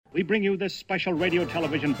We bring you this special radio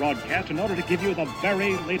television broadcast in order to give you the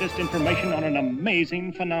very latest information on an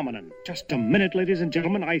amazing phenomenon. Just a minute, ladies and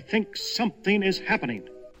gentlemen. I think something is happening.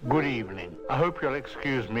 Good evening. I hope you'll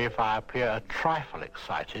excuse me if I appear a trifle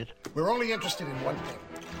excited. We're only interested in one thing.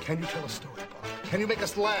 Can you tell a story, Bob? Can you make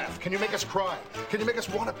us laugh? Can you make us cry? Can you make us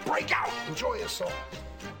want to break out? Enjoy a song.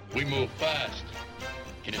 We move fast.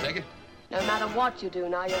 Can you take it? No matter what you do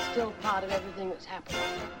now, you're still part of everything that's happening.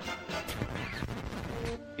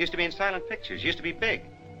 Used to be in silent pictures. Used to be big.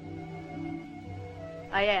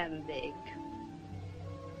 I am big.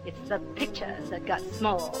 It's the pictures that got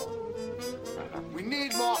small. We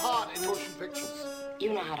need more heart in motion pictures.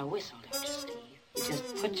 You know how to whistle, don't you, Steve? You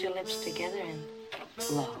just put your lips together and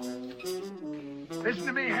blow. Listen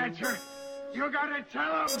to me, Hatcher. You gotta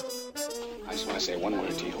tell him. I just want to say one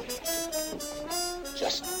word to you.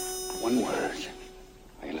 Just one word.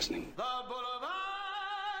 Are you listening? The boulevard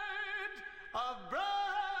of broken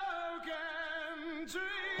trees.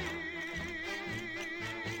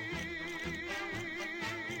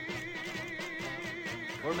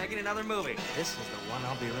 We're making another movie. This is the one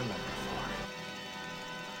I'll be remembered for.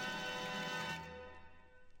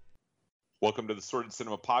 Welcome to the Sordid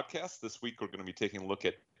Cinema Podcast. This week we're going to be taking a look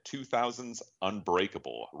at 2000's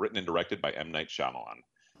Unbreakable, written and directed by M. Night Shyamalan.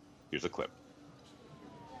 Here's a clip.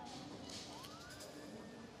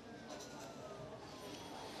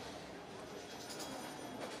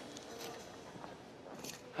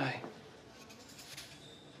 Hi.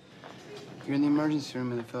 You're in the emergency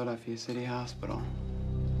room of the Philadelphia City Hospital.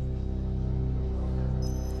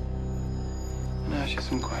 I'm gonna ask you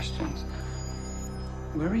some questions.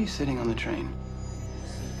 Where were you sitting on the train?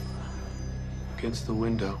 Against the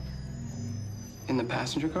window. In the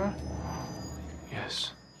passenger car?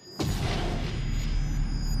 Yes.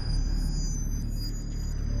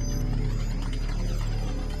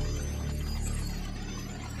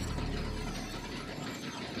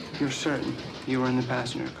 You're certain you were in the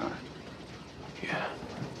passenger car? Yeah.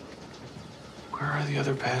 Where are the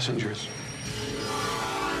other passengers?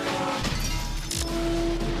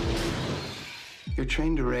 Your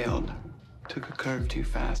train derailed. Took a curve too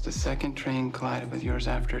fast. A second train collided with yours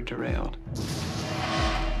after it derailed.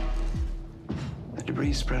 The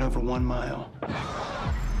debris spread over 1 mile.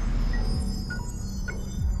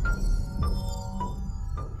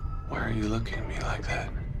 Why are you looking at me like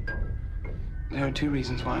that? There are two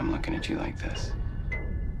reasons why I'm looking at you like this.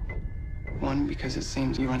 One, because it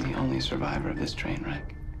seems you are the only survivor of this train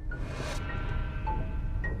wreck.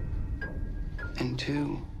 And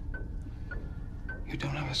two, you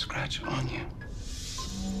don't have a scratch on you.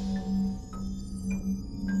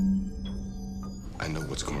 I know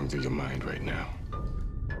what's going through your mind right now.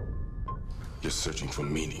 You're searching for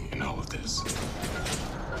meaning in all of this.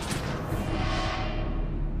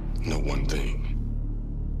 Know one thing.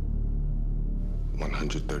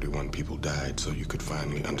 131 people died so you could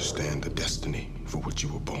finally understand the destiny for which you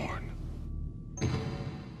were born.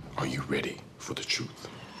 Are you ready for the truth?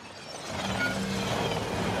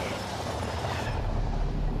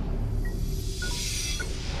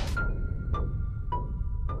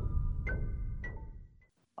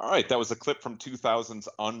 All right, that was a clip from 2000's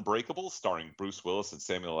Unbreakable, starring Bruce Willis and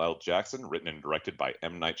Samuel L. Jackson, written and directed by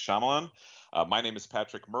M. Night Shyamalan. My name is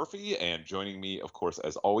Patrick Murphy, and joining me, of course,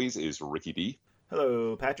 as always, is Ricky D.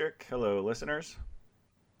 Hello, Patrick. Hello, listeners.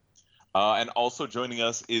 And also joining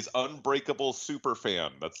us is Unbreakable Superfan.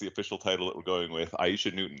 That's the official title that we're going with,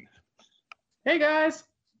 Aisha Newton. Hey, guys.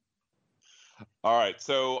 All right,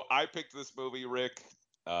 so I picked this movie, Rick.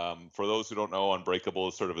 For those who don't know, Unbreakable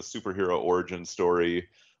is sort of a superhero origin story,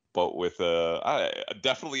 but with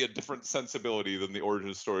definitely a different sensibility than the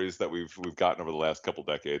origin stories that we've gotten over the last couple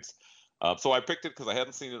decades. So I picked it because I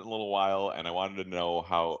hadn't seen it in a little while, and I wanted to know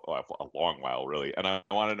a long while really, and I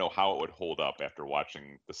wanted to know how it would hold up after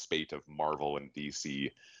watching the spate of Marvel and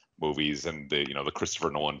DC movies and the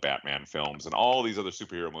Christopher Nolan Batman films and all these other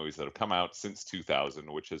superhero movies that have come out since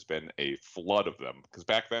 2000, which has been a flood of them. Because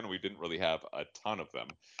back then we didn't really have a ton of them.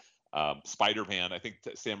 Spider-Man, I think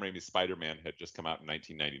Sam Raimi's Spider-Man had just come out in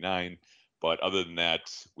 1999, but other than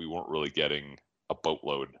that, we weren't really getting a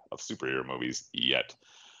boatload of superhero movies yet.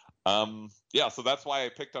 So that's why I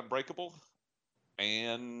picked Unbreakable,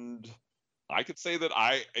 and I could say that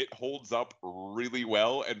it holds up really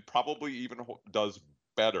well and probably even does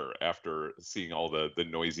better after seeing all the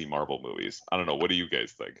noisy Marvel movies. I don't know. What do you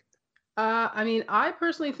guys think? I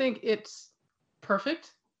personally think it's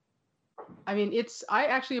perfect. I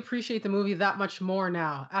actually appreciate the movie that much more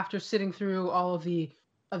now after sitting through all of the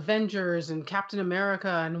Avengers and Captain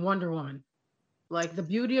America and Wonder Woman. Like, the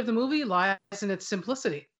beauty of the movie lies in its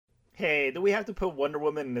simplicity. Hey, do we have to put Wonder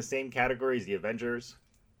Woman in the same category as the Avengers?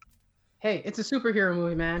 Hey, it's a superhero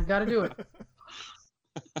movie, man. Got to do it.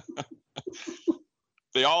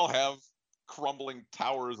 They all have crumbling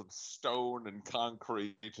towers of stone and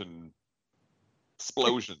concrete and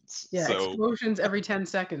explosions. Yeah, so explosions every 10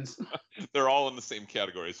 seconds. they're all in the same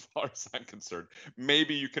category as far as I'm concerned.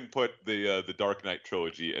 Maybe you can put the Dark Knight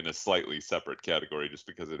trilogy in a slightly separate category just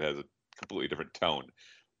because it has a completely different tone.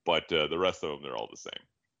 But the rest of them, they're all the same.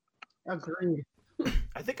 Agreed.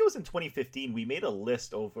 I think it was in 2015 we made a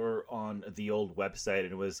list over on the old website,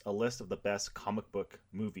 and it was a list of the best comic book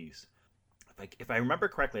movies. If I remember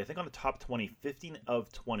correctly, I think on the top 20, 15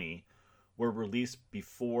 of 20 were released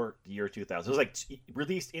before the year 2000. It was like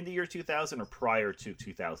released in the year 2000 or prior to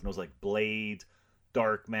 2000. It was like Blade,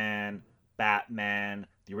 Darkman, Batman,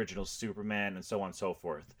 the original Superman, and so on and so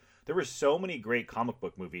forth. There were so many great comic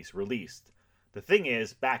book movies released. The thing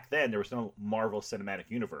is, back then, there was no Marvel Cinematic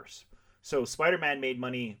Universe. So Spider-Man made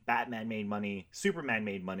money, Batman made money, Superman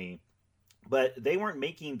made money, but they weren't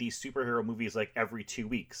making these superhero movies like every 2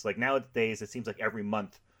 weeks. Like nowadays, it seems like every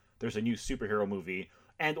month there's a new superhero movie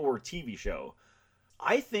and or TV show.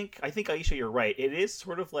 I think Aisha, you're right. It is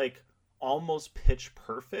sort of like almost Pitch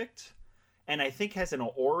Perfect, and I think has an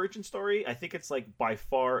origin story. I think it's like by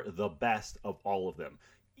far the best of all of them,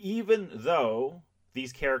 even though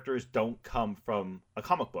these characters don't come from a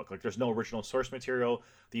comic book. Like there's no original source material.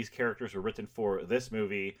 These characters were written for this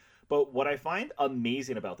movie. But what I find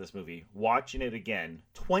amazing about this movie, watching it again,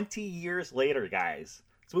 20 years later, guys.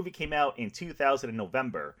 This movie came out in 2000 in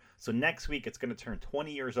November. So next week it's going to turn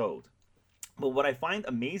 20 years old. But what I find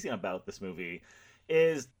amazing about this movie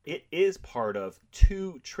is it is part of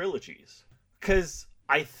 2 trilogies. Because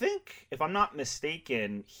I think, if I'm not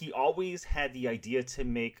mistaken, he always had the idea to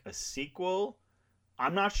make a sequel.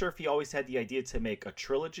 I'm not sure if he always had the idea to make a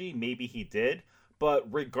trilogy. Maybe he did. But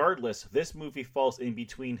regardless, this movie falls in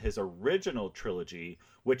between his original trilogy,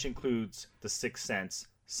 which includes The Sixth Sense,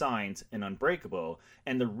 Signs, and Unbreakable.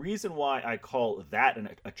 And the reason why I call that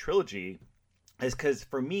a trilogy is because,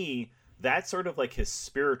 for me, that's sort of like his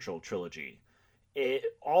spiritual trilogy.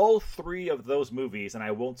 All 3 of those movies, and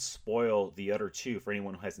I won't spoil the other 2 for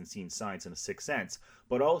anyone who hasn't seen Signs and The Sixth Sense,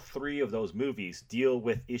 but all 3 of those movies deal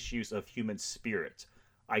with issues of human spirit,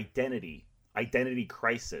 identity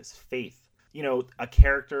crisis, faith. You know, a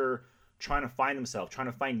character trying to find himself, trying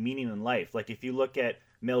to find meaning in life. Like if you look at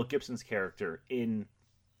Mel Gibson's character in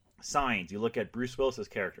Signs, you look at Bruce Willis's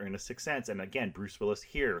character in The Sixth Sense, and again, Bruce Willis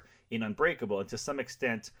here in Unbreakable, and to some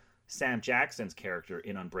extent, Sam Jackson's character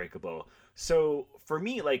in Unbreakable. So for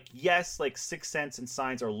me, like, yes, like Sixth Sense and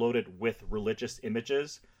Signs are loaded with religious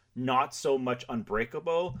images, not so much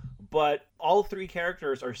Unbreakable, but all 3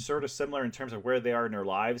 characters are sort of similar in terms of where they are in their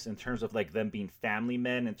lives, in terms of like them being family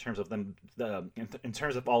men, in terms of them, in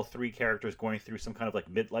terms of all 3 characters going through some kind of like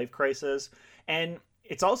midlife crisis. And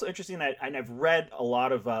it's also interesting that, and I've read a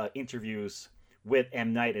lot of interviews with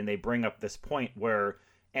M. Night, and they bring up this point where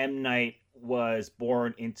M. Night was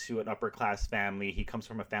born into an upper class family. He comes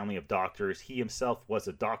from a family of doctors. He himself was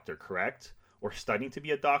a doctor, correct? Or studying to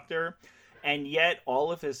be a doctor. And yet all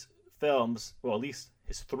of his films, well, at least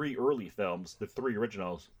his 3 early films, the 3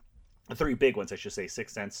 originals, the 3 big ones, I should say,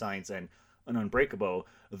 Sixth Sense, Signs, and Unbreakable,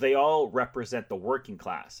 they all represent the working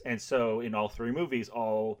class. And so in all 3 movies,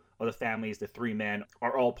 all of the families, the 3 men,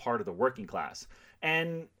 are all part of the working class.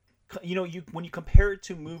 And you know, when you compare it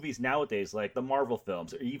to movies nowadays, like the Marvel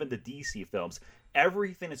films or even the DC films,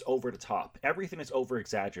 everything is over the top. Everything is over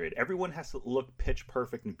exaggerated. Everyone has to look pitch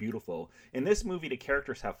perfect and beautiful. In this movie, the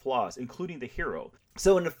characters have flaws, including the hero.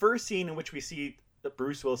 So in the first scene in which we see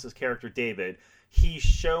Bruce Willis's character David, he's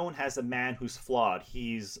shown as a man who's flawed.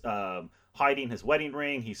 He's hiding his wedding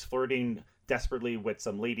ring. He's flirting desperately with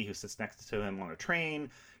some lady who sits next to him on a train.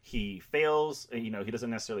 He fails, you know, he doesn't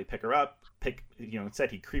necessarily pick her up, instead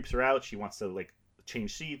he creeps her out. She wants to like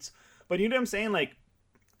change seats. But you know what I'm saying? Like,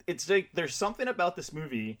 it's like there's something about this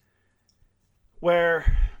movie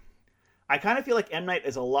where I kind of feel like M. Night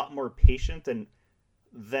is a lot more patient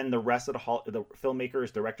than the rest of the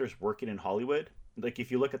filmmakers, directors working in Hollywood. Like if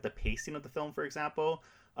you look at the pacing of the film, for example,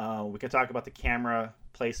 we can talk about the camera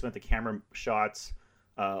placement, the camera shots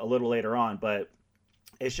a little later on, but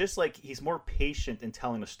it's just like he's more patient in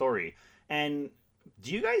telling a story. And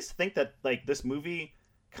do you guys think that like this movie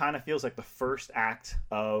kind of feels like the first act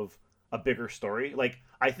of a bigger story? Like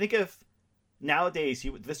I think if nowadays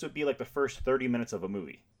this would be like the first 30 minutes of a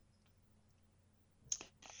movie.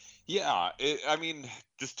 Yeah, I mean,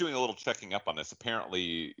 just doing a little checking up on this,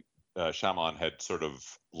 apparently Shyamalan had sort of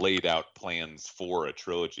laid out plans for a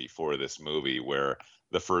trilogy for this movie where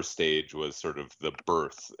the first stage was sort of the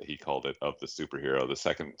birth, he called it, of the superhero. The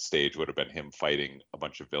second stage would have been him fighting a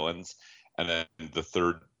bunch of villains. and then the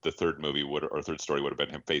third movie third story would have been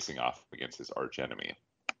him facing off against his arch enemy,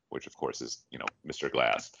 which of course is Mr.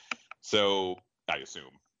 Glass. So I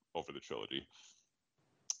assume over the trilogy.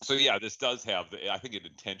 So yeah, this does have I think it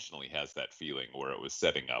intentionally has that feeling where it was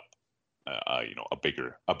setting up, a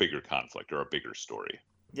bigger conflict or a bigger story.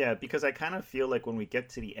 Yeah, because I kind of feel like when we get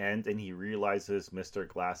to the end and he realizes Mr.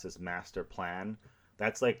 Glass's master plan,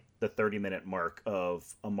 that's like the 30-minute mark of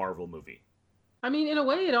a Marvel movie. I mean, in a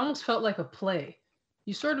way, it almost felt like a play.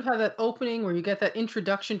 You sort of have that opening where you get that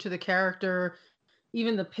introduction to the character.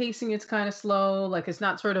 Even the pacing is kind of slow. Like, it's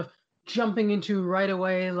not sort of jumping into right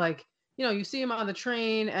away. Like, you see him on the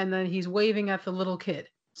train and then he's waving at the little kid.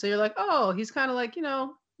 So you're like, oh, he's kind of like,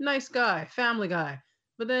 nice guy, family guy.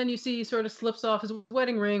 But then you see he sort of slips off his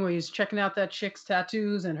wedding ring where he's checking out that chick's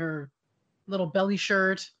tattoos and her little belly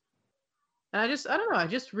shirt. And I don't know, I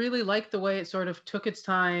just really like the way it sort of took its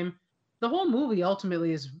time. The whole movie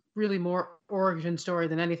ultimately is really more origin story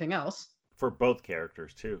than anything else. For both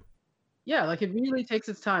characters, too. Yeah, like it really takes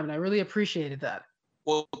its time, and I really appreciated that.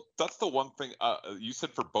 Well, that's the one thing you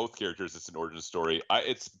said for both characters. It's an origin story.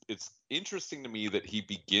 It's interesting to me that he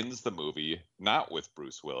begins the movie not with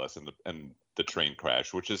Bruce Willis and the train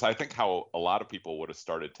crash, which is I think how a lot of people would have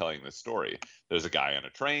started telling this story. There's a guy on a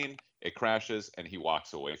train, it crashes, and he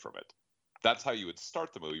walks away from it. That's how you would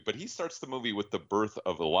start the movie. But he starts the movie with the birth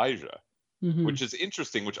of Elijah, which is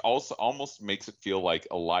interesting, which also almost makes it feel like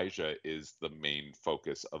Elijah is the main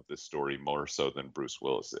focus of this story more so than Bruce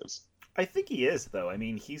Willis is. I think he is, though. I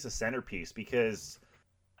mean, he's a centerpiece because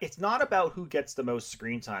it's not about who gets the most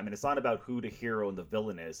screen time, and it's not about who the hero and the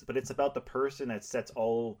villain is, but it's about the person that sets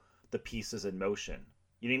all the pieces in motion.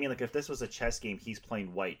 You know what I mean? Like, if this was a chess game, he's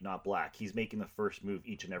playing white, not black. He's making the first move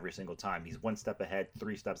each and every single time. He's 1 step ahead,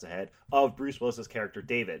 3 steps ahead of Bruce Willis's character,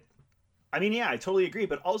 David. I mean, yeah, I totally agree,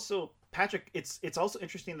 but also, Patrick, it's also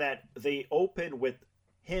interesting that they open with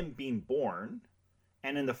him being born,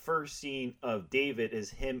 and in the first scene of David is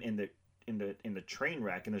him in the train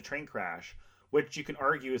wreck, in the train crash, which you can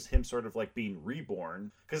argue is him sort of like being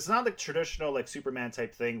reborn, because it's not the traditional like Superman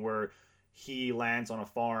type thing where he lands on a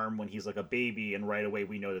farm when he's like a baby and right away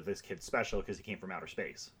we know that this kid's special because he came from outer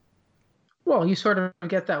space. Well, you sort of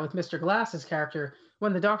get that with Mr. Glass's character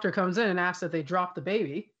when the doctor comes in and asks that they drop the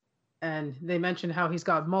baby, and they mention how he's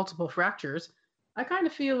got multiple fractures. I kind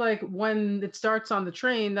of feel like when it starts on the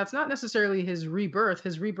train, that's not necessarily his rebirth.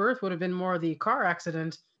 His rebirth would have been more the car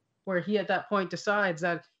accident where he at that point decides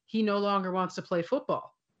that he no longer wants to play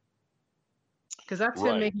football. Because that's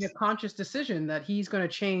him making a conscious decision that he's going to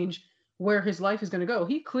change where his life is going to go.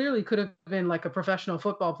 He clearly could have been like a professional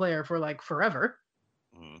football player for like forever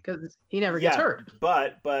because he never gets hurt.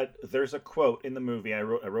 But there's a quote in the movie. I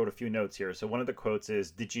wrote a few notes here. So one of the quotes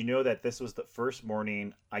is, "Did you know that this was the first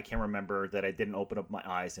morning I can remember that I didn't open up my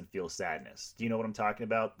eyes and feel sadness?" Do you know what I'm talking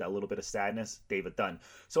about? That little bit of sadness? David Dunn.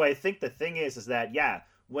 So I think the thing is that, yeah,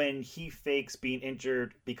 when he fakes being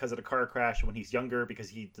injured because of the car crash when he's younger, because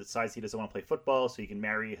he decides he doesn't want to play football so he can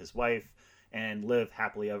marry his wife and live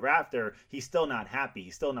happily ever after, he's still not happy.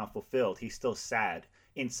 He's still not fulfilled. He's still sad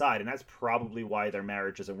inside, and that's probably why their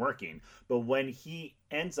marriage isn't working. But when he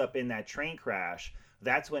ends up in that train crash,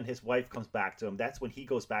 that's when his wife comes back to him. That's when he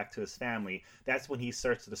goes back to his family. That's when he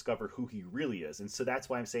starts to discover who he really is. And so that's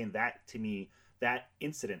why I'm saying that, to me, that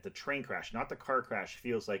incident, the train crash, not the car crash,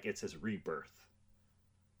 feels like it's his rebirth.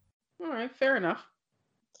 All right, fair enough.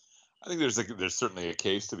 I think there's certainly a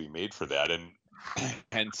case to be made for that,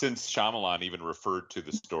 and since Shyamalan even referred to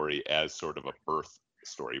the story as sort of a birth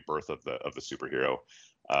of the superhero,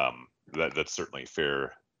 that's certainly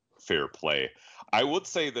fair play. I would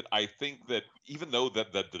say that I think that even though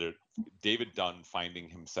that David Dunn finding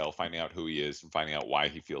out who he is and finding out why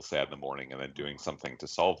he feels sad in the morning and then doing something to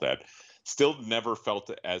solve that, still never felt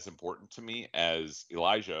as important to me as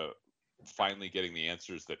Elijah finally getting the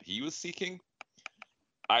answers that he was seeking.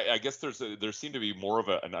 I guess there seemed to be more of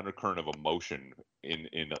an undercurrent of emotion in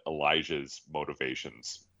Elijah's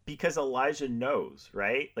motivations. Because Elijah knows,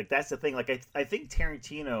 right? Like, that's the thing. Like, I think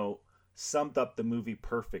Tarantino summed up the movie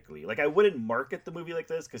perfectly. Like, I wouldn't market the movie like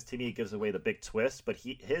this because to me it gives away the big twist, but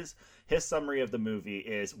his summary of the movie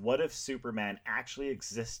is, what if Superman actually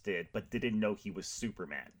existed but didn't know he was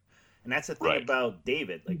Superman? And that's the thing about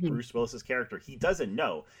David, like Bruce Willis's character. He doesn't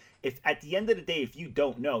know. If at the end of the day, if you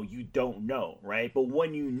don't know, you don't know, right? But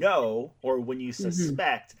when you know, or when you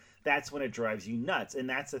suspect, that's when it drives you nuts. And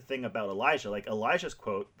that's the thing about Elijah. Like, Elijah's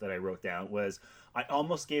quote that I wrote down was, "I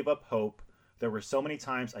almost gave up hope. There were so many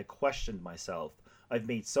times I questioned myself. I've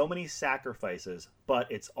made so many sacrifices,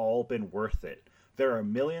 but it's all been worth it. There are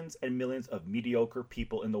millions and millions of mediocre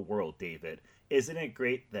people in the world, David. Isn't it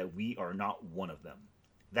great that we are not one of them?"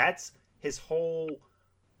 That's his whole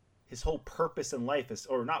purpose in life is,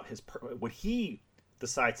 or not what he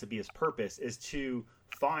decides to be his purpose is to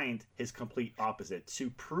find his complete opposite, to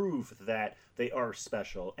prove that they are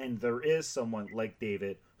special and there is someone like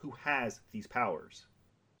David who has these powers.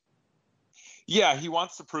 Yeah, he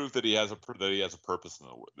wants to prove that he has a purpose in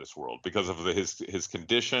this world because of his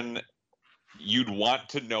condition. You'd want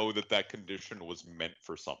to know that condition was meant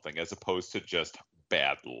for something as opposed to just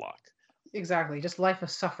bad luck. Exactly, just life of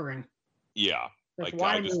suffering. Yeah, like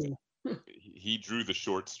why me? He drew the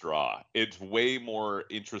short straw. It's way more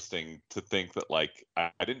interesting to think that like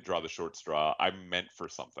I didn't draw the short straw. I'm meant for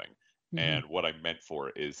something, and what I'm meant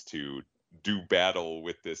for is to do battle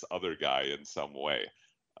with this other guy in some way,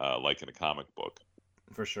 like in a comic book.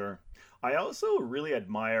 For sure. I also really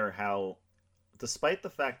admire how, despite the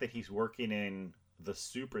fact that he's working in the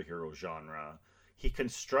superhero genre, he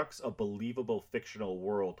constructs a believable fictional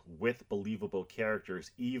world with believable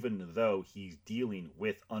characters, even though he's dealing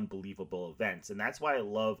with unbelievable events. And that's why I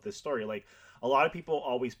love this story. Like, a lot of people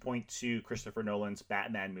always point to Christopher Nolan's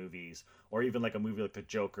Batman movies, or even like a movie like The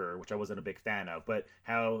Joker, which I wasn't a big fan of, but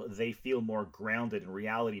how they feel more grounded in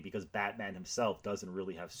reality because Batman himself doesn't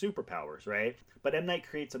really have superpowers, right? But M. Night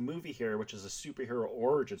creates a movie here, which is a superhero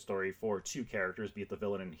origin story for two characters, be it the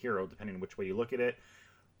villain and hero, depending on which way you look at it.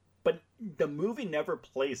 But the movie never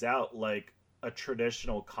plays out like a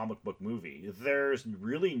traditional comic book movie. There's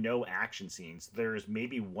really no action scenes. There's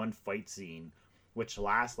maybe one fight scene, which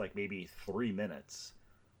lasts like maybe 3 minutes.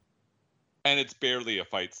 And it's barely a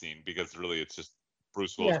fight scene because really it's just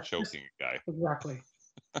Bruce Willis choking a guy. Exactly.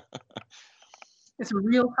 It's a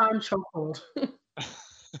real-time chokehold.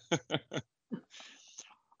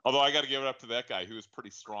 Although I got to give it up to that guy. He was pretty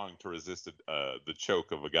strong to resist the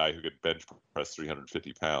choke of a guy who could bench press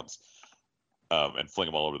 350 pounds and fling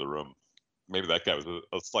him all over the room. Maybe that guy was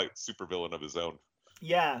a slight supervillain of his own.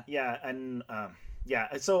 Yeah, and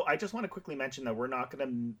so I just want to quickly mention that we're not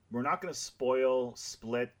gonna spoil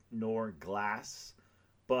Split nor Glass,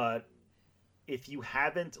 but if you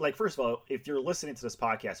haven't, like, first of all, if you're listening to this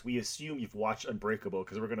podcast, we assume you've watched Unbreakable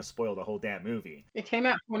because we're going to spoil the whole damn movie. It came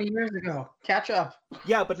out 20 years ago. Catch up.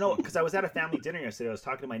 Yeah, but no, because I was at a family dinner yesterday. I was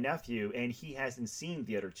talking to my nephew, and he hasn't seen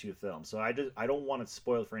the other two films, so I don't want to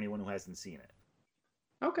spoil it for anyone who hasn't seen it.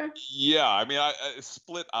 Okay. Yeah, I mean,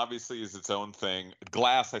 Split obviously is its own thing.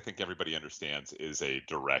 Glass, I think everybody understands, is a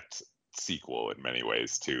direct sequel in many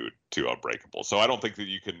ways to Unbreakable. So I don't think that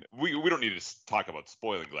you can. We don't need to talk about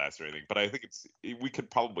spoiling Glass or anything, but I think we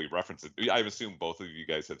could probably reference it. I assume both of you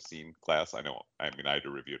guys have seen Glass. I know. I mean, I had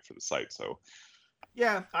to review it for the site, so.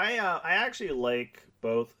 Yeah, I actually like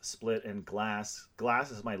both Split and Glass.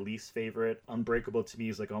 Glass is my least favorite. Unbreakable to me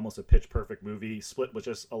is like almost a pitch perfect movie. Split was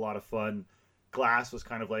just a lot of fun. Glass was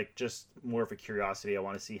kind of like just more of a curiosity. I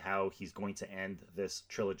want to see how he's going to end this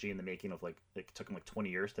trilogy in the making of, like, it took him like 20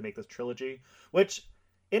 years to make this trilogy, which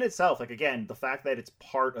in itself, like, again, the fact that it's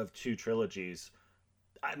part of two trilogies,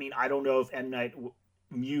 I mean, I don't know if M. Night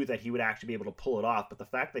knew that he would actually be able to pull it off, but the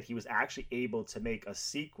fact that he was actually able to make a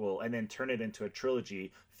sequel and then turn it into a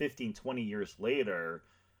trilogy 15, 20 years later,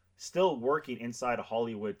 still working inside a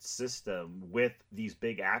Hollywood system with these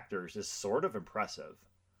big actors is sort of impressive.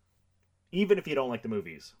 Even if you don't like the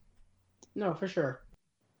movies. No, for sure.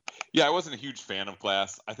 Yeah, I wasn't a huge fan of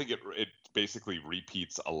Glass. I think it basically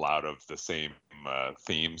repeats a lot of the same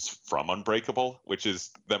themes from Unbreakable, which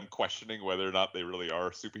is them questioning whether or not they really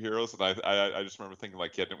are superheroes. And I just remember thinking,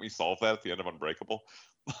 like, yeah, didn't we solve that at the end of Unbreakable?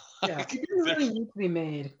 Yeah, it didn't really need to be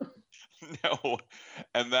made. No,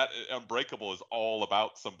 and that Unbreakable is all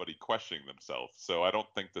about somebody questioning themselves. So I don't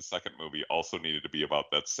think the second movie also needed to be about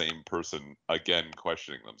that same person again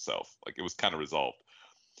questioning themselves. Like, it was kind of resolved.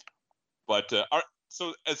 But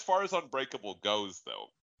so as far as Unbreakable goes, though,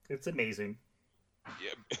 it's amazing.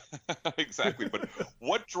 Yeah, exactly. But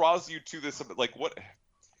what draws you to this? Like, what?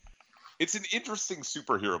 It's an interesting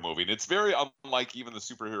superhero movie, and it's very unlike even the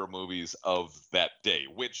superhero movies of that day,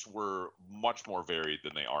 which were much more varied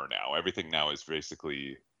than they are now. Everything now is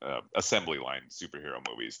basically assembly line superhero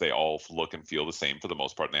movies. They all look and feel the same for the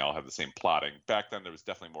most part, and they all have the same plotting. Back then, there was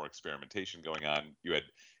definitely more experimentation going on.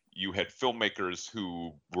 You had filmmakers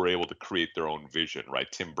who were able to create their own vision,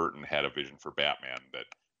 right? Tim Burton had a vision for Batman that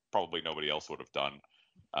probably nobody else would have done.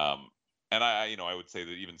 And I would say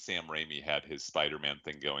that even Sam Raimi had his Spider-Man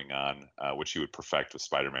thing going on, which he would perfect with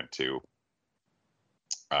Spider-Man 2.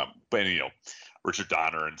 But Richard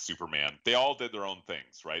Donner and Superman, they all did their own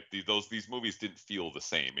things, right? These movies didn't feel the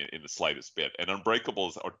same in the slightest bit. And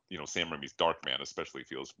Unbreakable, or Sam Raimi's Darkman especially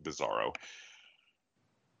feels bizarro.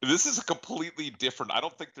 This is a completely different. I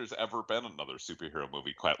don't think there's ever been another superhero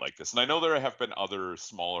movie quite like this. And I know there have been other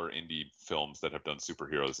smaller indie films that have done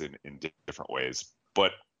superheroes in different ways.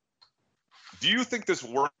 But do you think this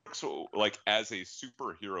works like as a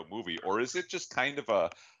superhero movie, or is it just kind of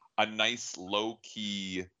a nice low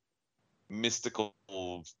key mystical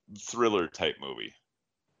thriller type movie?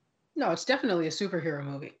 No, it's definitely a superhero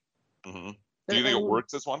movie. Mm-hmm. Do you think it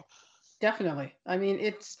works as one? Definitely. I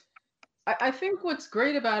mean, I think what's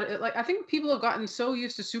great about it, like, I think people have gotten so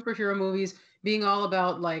used to superhero movies being all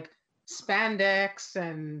about like spandex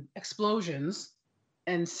and explosions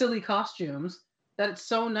and silly costumes that it's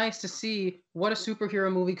so nice to see what a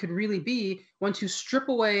superhero movie could really be once you strip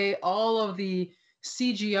away all of the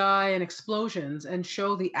CGI and explosions and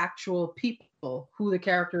show the actual people who the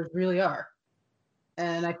characters really are.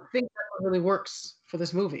 And I think that really works for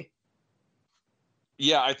this movie.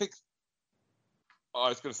 Yeah, I think I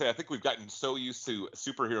was going to say, I think we've gotten so used to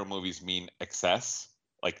superhero movies mean excess,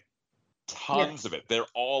 like tons of it. They're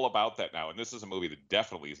all about that now. And this is a movie that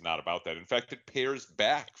definitely is not about that. In fact, it pairs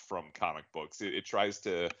back from comic books. It tries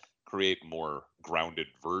to create more grounded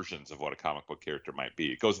versions of what a comic book character might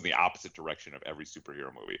be. It goes in the opposite direction of every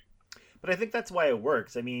superhero movie. But I think that's why it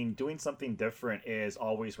works. I mean, doing something different is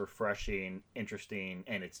always refreshing, interesting,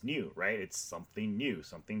 and it's new, right? It's something new,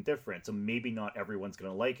 something different. So maybe not everyone's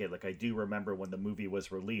going to like it. Like, I do remember when the movie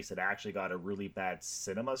was released, it actually got a really bad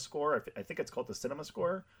cinema score. I think it's called the cinema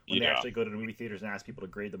score. When they actually go to the movie theaters and ask people to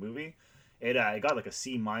grade the movie. It got like a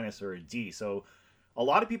C- or a D. So a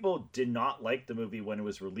lot of people did not like the movie when it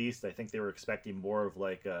was released. I think they were expecting more of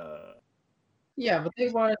like a... Yeah, but they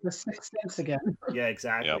wanted the Sixth Sense again. Yeah,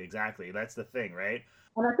 exactly, exactly. That's the thing, right?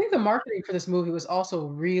 And I think the marketing for this movie was also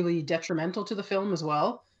really detrimental to the film as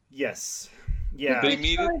well. Yes. Yeah. They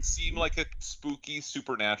made it seem like a spooky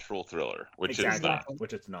supernatural thriller, which it's not.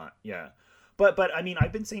 Which it's not, yeah. But I mean,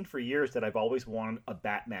 I've been saying for years that I've always wanted a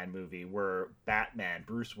Batman movie where Batman,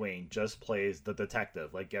 Bruce Wayne, just plays the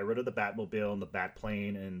detective. Like, get rid of the Batmobile and the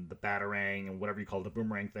Batplane and the Batarang and whatever you call it, the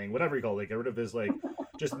boomerang thing, whatever you call it. Get rid of his, like,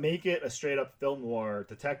 just make it a straight-up film noir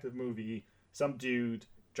detective movie. Some dude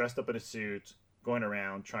dressed up in a suit going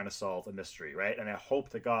around trying to solve a mystery, right? And I hope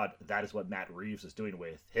to God that is what Matt Reeves is doing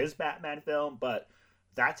with his Batman film, but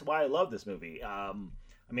that's why I love this movie.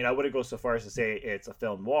 I mean, I wouldn't go so far as to say it's a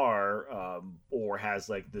film noir or has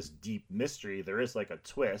like this deep mystery. There is like a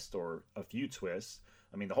twist or a few twists.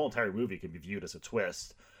 I mean, the whole entire movie can be viewed as a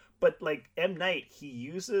twist. But like M. Night, he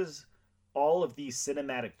uses all of these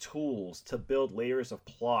cinematic tools to build layers of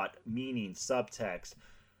plot, meaning, subtext,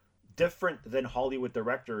 different than Hollywood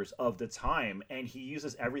directors of the time. And he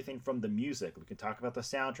uses everything from the music. We can talk about the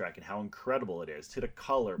soundtrack and how incredible it is, to the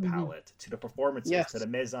color palette, to the performances, to the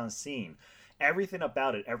mise-en-scene. Everything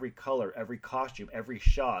about it, every color, every costume, every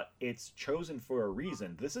shot, it's chosen for a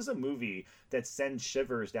reason. This is a movie that sends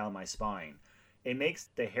shivers down my spine. It makes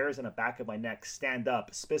the hairs on the back of my neck stand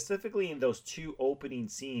up, specifically in those two opening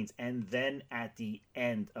scenes and then at the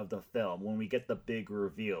end of the film when we get the big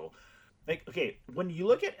reveal. Like, okay, when you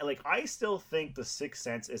look at, like, I still think The Sixth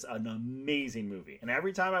Sense is an amazing movie. And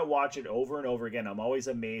every time I watch it over and over again, I'm always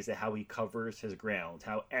amazed at how he covers his ground,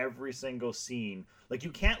 how every single scene, like,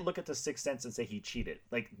 you can't look at The Sixth Sense and say he cheated.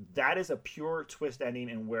 Like, that is a pure twist ending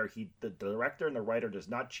in where the director and the writer does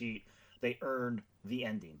not cheat. They earn the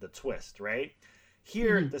ending, the twist, right?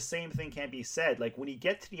 Here, the same thing can be said. Like, when you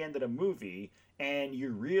get to the end of the movie and you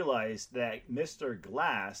realize that Mr.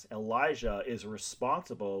 Glass, Elijah, is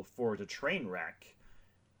responsible for the train wreck,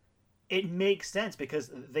 it makes sense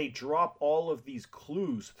because they drop all of these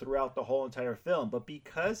clues throughout the whole entire film. But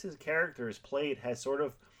because his character is played as sort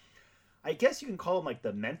of, I guess you can call him like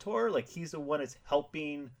the mentor, like he's the one that's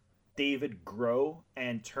helping David grow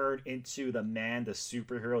and turn into the man, the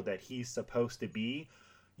superhero that he's supposed to be.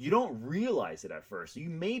 You don't realize it at first. You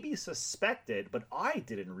maybe suspect it, but I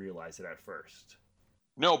didn't realize it at first.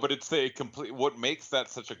 No, but it's a complete. What makes that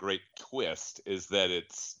such a great twist is that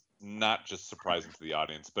it's not just surprising to the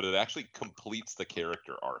audience, but it actually completes the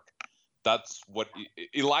character arc. That's what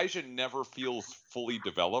Elijah never feels fully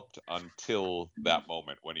developed until that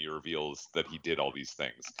moment when he reveals that he did all these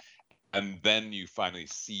things. And then you finally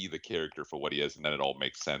see the character for what he is, and then it all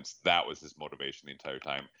makes sense. That was his motivation the entire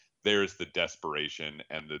time. There's the desperation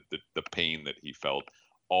and the pain that he felt,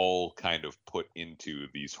 all kind of put into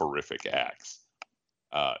these horrific acts.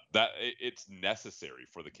 That it's necessary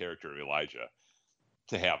for the character of Elijah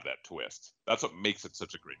to have that twist. That's what makes it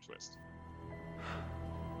such a great twist.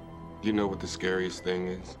 You know what the scariest thing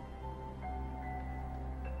is?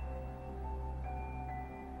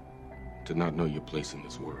 To not know your place in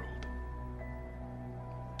this world.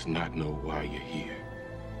 To not know why you're here.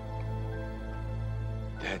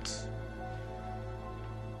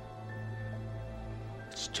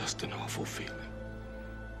 It's just an awful feeling.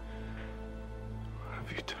 What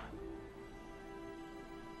have you done?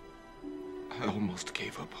 I almost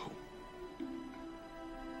gave up hope.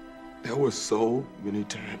 There were so many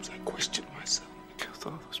times I questioned myself. You killed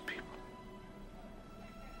all those people.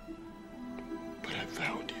 But I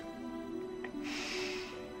found you.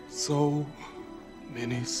 So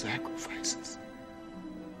many sacrifices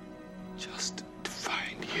just to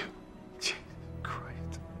find you. Jesus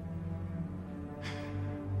Christ.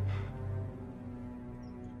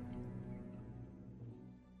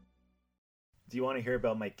 Do you want to hear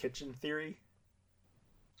about my kitchen theory?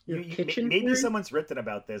 Kitchen maybe theory? someone's written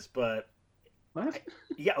about this, but what?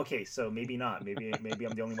 Yeah, okay, so maybe not. Maybe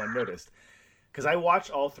I'm the only one noticed. Because I watched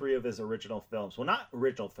all three of his original films. Well, not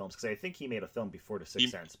original films, because I think he made a film before The Sixth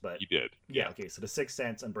Sense. But he did. Yeah, okay, so The Sixth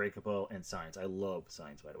Sense, Unbreakable, and Signs. I love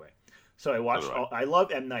Signs, by the way. So I watched I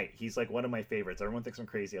love M. Night. He's like one of my favorites. Everyone thinks I'm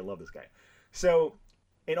crazy. I love this guy. So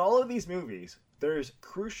in all of these movies, there's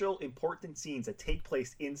crucial, important scenes that take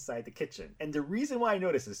place inside the kitchen. And the reason why I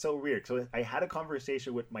noticed is so weird. So I had a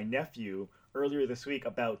conversation with my nephew earlier this week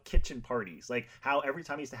about kitchen parties. Like how every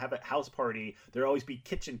time he used to have a house party, there'd always be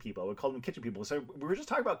kitchen people. We called them kitchen people. So we were just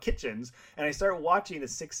talking about kitchens, and I started watching The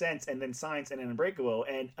Sixth Sense and then Signs and then Unbreakable,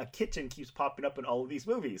 and a kitchen keeps popping up in all of these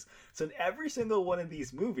movies. So in every single one of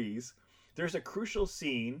these movies, there's a crucial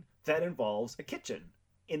scene that involves a kitchen.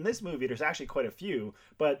 In this movie, there's actually quite a few,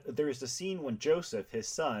 but there's the scene when Joseph, his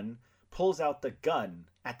son, pulls out the gun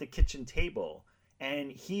at the kitchen table, and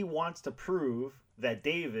he wants to prove that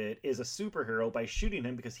David is a superhero by shooting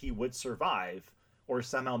him because he would survive or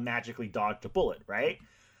somehow magically dodged a bullet, right?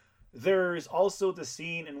 There's also the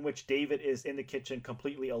scene in which David is in the kitchen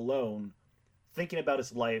completely alone, thinking about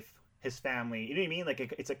his life, his family. You know what I mean?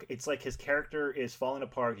 Like it's like his character is falling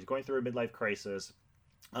apart. He's going through a midlife crisis.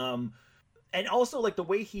 And also, like, the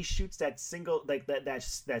way he shoots that single, like,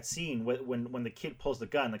 that scene when the kid pulls the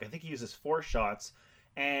gun, like, I think he uses 4 shots,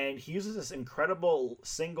 and he uses this incredible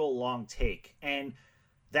single long take. And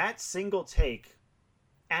that single take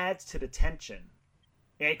adds to the tension.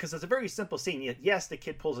 Because it's a very simple scene. Yes, the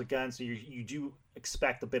kid pulls a gun, so you do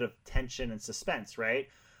expect a bit of tension and suspense, right?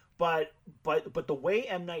 But the way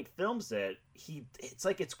M. Night films it,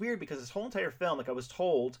 it's weird because this whole entire film, like, I was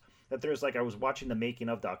told that there's, like, I was watching the making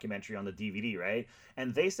of documentary on the DVD, right?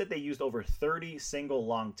 And they said they used over 30 single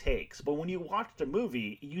long takes. But when you watch the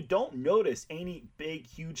movie, you don't notice any big,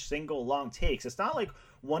 huge single long takes. It's not like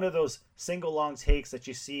one of those single long takes that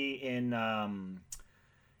you see in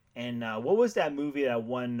what was that movie that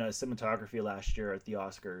won cinematography last year at the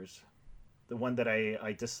Oscars? The one that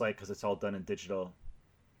I dislike because it's all done in digital.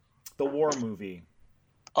 The war movie.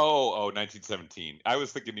 Oh, 1917. I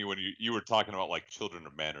was thinking when you were talking about like Children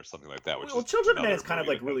of Men or something like that. Well, Children of Men is kind of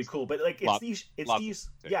like really cool, but like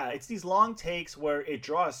it's these long takes where it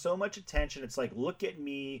draws so much attention. It's like, look at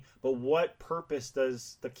me, but what purpose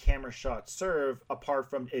does the camera shot serve apart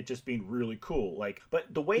from it just being really cool? Like, but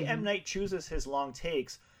the way M. Night chooses his long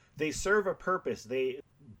takes, they serve a purpose. They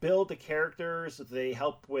build the characters. They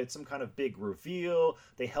help with some kind of big reveal.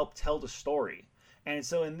 They help tell the story. And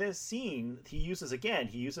so in this scene, he uses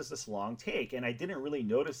this long take, and I didn't really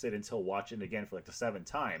notice it until watching it again for like the 7th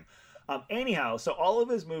time. Anyhow, so all of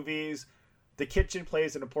his movies, the kitchen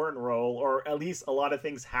plays an important role, or at least a lot of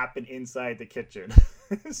things happen inside the kitchen.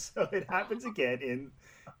 So it happens again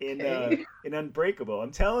in Unbreakable.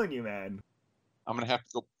 I'm telling you, man. I'm gonna have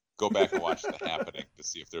to go back and watch The Happening to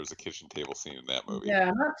see if there was a kitchen table scene in that movie. Yeah,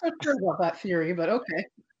 I'm not so sure about that theory, but okay.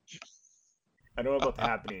 I don't know about The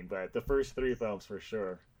Happening, but the first 3 films for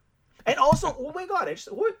sure. And also, oh my god,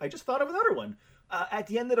 I just thought of another one. At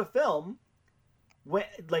the end of the film, when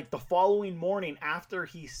like the following morning after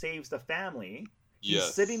he saves the family, he's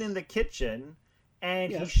sitting in the kitchen,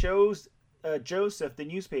 and he shows Joseph the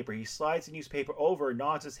newspaper. He slides the newspaper over,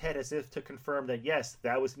 nods his head as if to confirm that yes,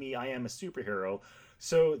 that was me. I am a superhero.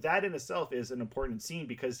 So that in itself is an important scene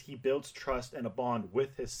because he builds trust and a bond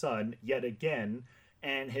with his son yet again.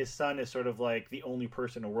 And his son is sort of like the only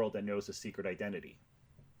person in the world that knows his secret identity.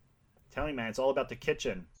 Tell me, man, it's all about the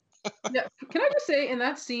kitchen. Yeah, can I just say, in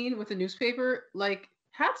that scene with the newspaper, like,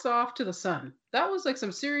 hats off to the son. That was like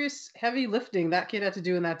some serious heavy lifting that kid had to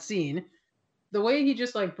do in that scene. The way he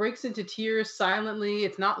just like breaks into tears silently,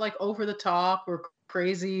 it's not like over the top or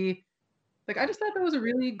crazy. Like, I just thought that was a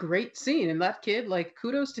really great scene, and that kid, like,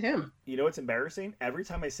 kudos to him. You know what's embarrassing? Every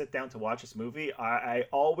time I sit down to watch this movie, I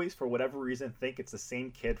always, for whatever reason, think it's the same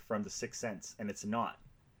kid from The Sixth Sense, and it's not.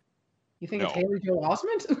 You think it's Haley Joel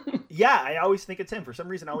Osment? Yeah, I always think it's him. For some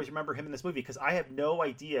reason, I always remember him in this movie, because I have no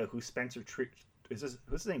idea who Spencer... who's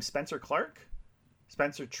his name? Spencer Clark?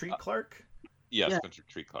 Spencer Treat Clark. Yeah, Spencer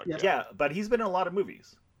Treat Clark. Yeah, but he's been in a lot of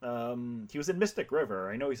movies. He was in Mystic River.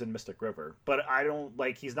 I know he's in Mystic River, but I don't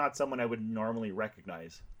he's not someone I would normally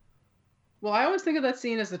recognize. Well, I always think of that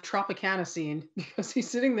scene as the Tropicana scene because he's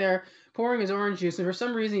sitting there pouring his orange juice, and for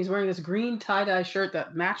some reason he's wearing this green tie-dye shirt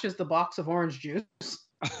that matches the box of orange juice.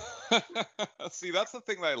 See, that's the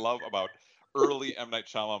thing that I love about early M. Night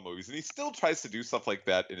Shyamalan movies, and he still tries to do stuff like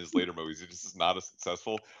that in his later movies. He just is not as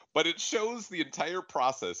successful, but it shows the entire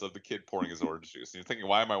process of the kid pouring his orange juice. And you're thinking,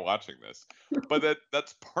 why am I watching this? But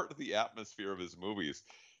that's part of the atmosphere of his movies.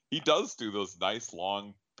 He does do those nice,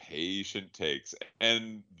 long, patient takes.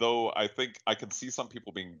 And though I think I can see some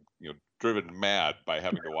people being, driven mad by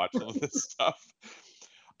having to watch some of this stuff,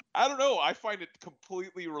 I don't know. I find it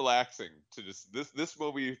completely relaxing to just this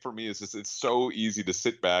movie for me is just it's so easy to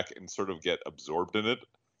sit back and sort of get absorbed in it,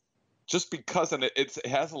 just because and it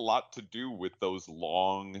has a lot to do with those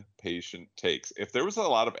long, patient takes. If there was a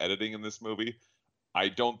lot of editing in this movie, I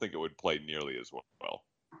don't think it would play nearly as well.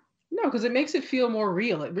 No, because it makes it feel more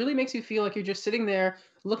real. It really makes you feel like you're just sitting there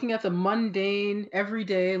looking at the mundane,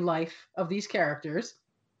 everyday life of these characters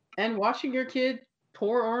and watching your kid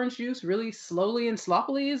pour orange juice really slowly and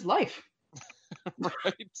sloppily is life.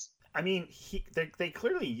 Right. I mean, they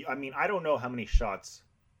clearly, I don't know how many shots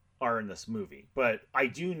are in this movie, but I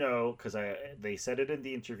do know, because they said it in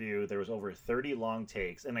the interview, there was over 30 long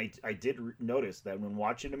takes, and I did notice that when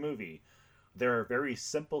watching a movie, there are very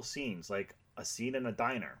simple scenes, like a scene in a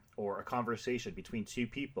diner or a conversation between two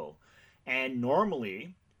people, and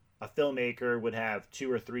normally a filmmaker would have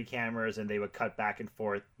 2 or 3 cameras and they would cut back and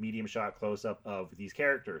forth, medium shot, close up of these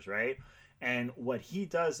characters, right? And what he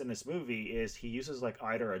does in this movie is he uses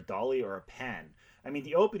either a dolly or a pan. I mean,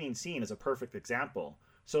 the opening scene is a perfect example.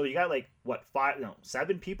 So you got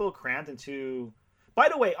 7 people crammed into. By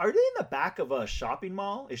the way, are they in the back of a shopping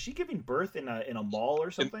mall? Is she giving birth in a mall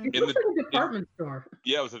or something? It looks like a department store.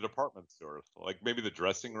 Yeah, it was a department store, like maybe the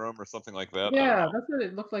dressing room or something like that. Yeah, that's what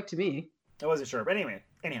it looked like to me. I wasn't sure, but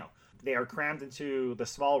anyhow, they are crammed into the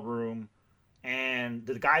small room, and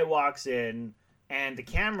the guy walks in, and the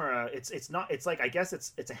camera, I guess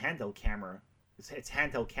it's a handheld camera. It's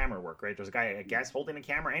handheld camera work, right? There's a guy, I guess, holding a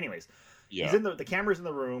camera. Anyways, yeah. He's in the camera's in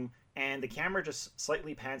the room, and the camera just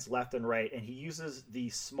slightly pans left and right, and he uses the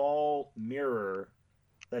small mirror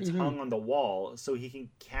that's hung on the wall so he can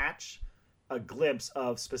catch a glimpse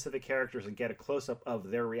of specific characters and get a close-up of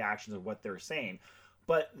their reactions of what they're saying.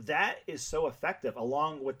 But that is so effective,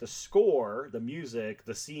 along with the score, the music,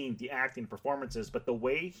 the scene, the acting, performances. But the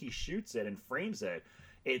way he shoots it and frames it,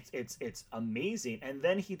 it's amazing. And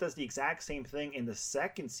then he does the exact same thing in the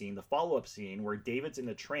second scene, the follow-up scene, where David's in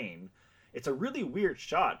the train. It's a really weird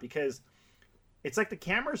shot because it's like the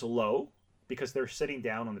camera's low because they're sitting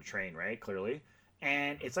down on the train, right? Clearly,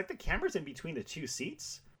 and it's like the camera's in between the 2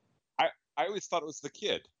 seats. I always thought it was the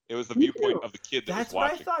kid. It was the viewpoint of the kid that was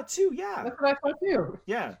watching. That's what I thought too. Yeah, that's what I thought too.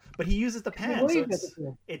 Yeah, but he uses the pan,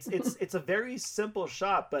 so it's a very simple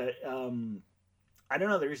shot. But I don't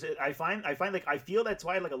know. I feel that's why I feel that's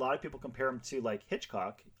why a lot of people compare him to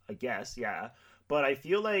Hitchcock. I guess, yeah. But I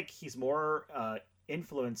feel like he's more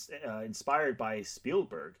inspired by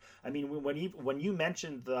Spielberg. I mean, when you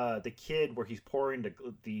mentioned the kid where he's pouring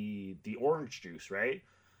the orange juice, right?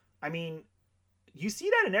 I mean, you see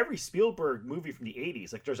that in every Spielberg movie from the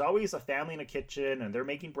 80s. There's always a family in a kitchen, and they're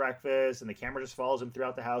making breakfast, and the camera just follows them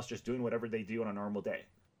throughout the house, just doing whatever they do on a normal day.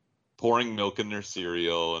 Pouring milk in their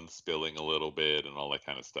cereal and spilling a little bit and all that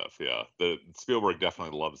kind of stuff. Yeah, the Spielberg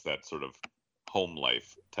definitely loves that sort of home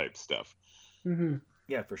life type stuff. Mm-hmm.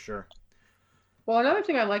 Yeah, for sure. Well, another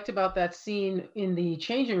thing I liked about that scene in the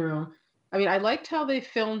changing room, I liked how they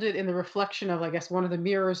filmed it in the reflection of, I guess, one of the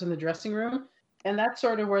mirrors in the dressing room. And that's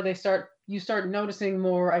sort of where you start noticing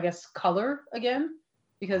more, I guess, color again,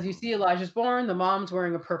 because you see Elijah's born, the mom's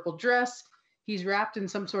wearing a purple dress. He's wrapped in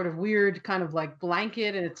some sort of weird kind of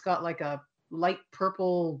blanket, and it's got a light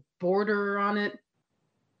purple border on it.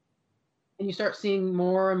 And you start seeing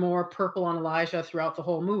more and more purple on Elijah throughout the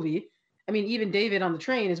whole movie. I mean, even David on the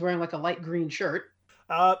train is wearing a light green shirt.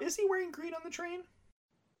 Is he wearing green on the train?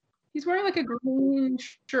 He's wearing a green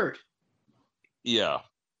shirt. Yeah.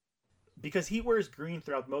 Because he wears green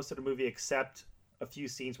throughout most of the movie, except a few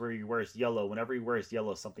scenes where he wears yellow. Whenever he wears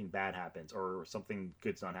yellow, something bad happens or something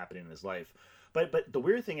good's not happening in his life. But the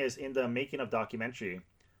weird thing is, in the making of documentary,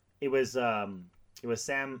 it was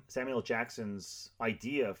Samuel Jackson's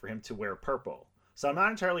idea for him to wear purple. So I'm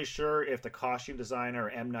not entirely sure if the costume designer or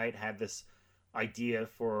M. Night had this idea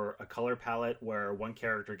for a color palette where one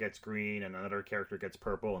character gets green and another character gets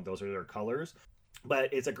purple, and those are their colors.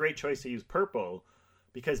 But it's a great choice to use purple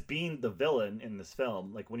because being the villain in this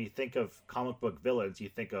film, like when you think of comic book villains, you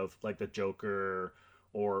think of like the Joker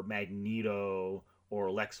or Magneto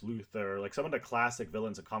or Lex Luthor. Like some of the classic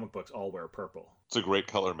villains in comic books all wear purple. It's a great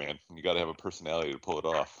color, man. You got to have a personality to pull it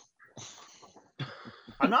off.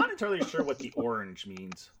 I'm not entirely sure what the orange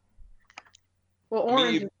means. Well,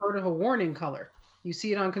 orange is sort of a warning color. You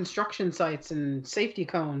see it on construction sites and safety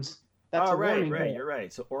cones. That's a warning color. You're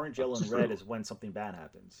right. So orange, yellow, and red is when something bad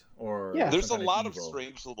happens. Or there's a lot of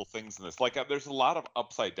strange little things in this. Like there's a lot of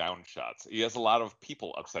upside down shots. He has a lot of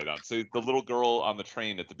people upside down. So the little girl on the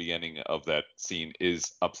train at the beginning of that scene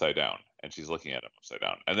is upside down, and she's looking at him upside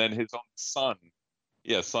down. And then his own son,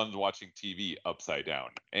 son's watching TV upside down.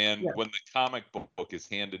 And when the comic book is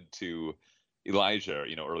handed to Elijah,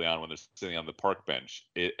 early on when they're sitting on the park bench,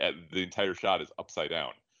 the entire shot is upside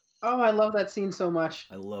down. Oh, I love that scene so much.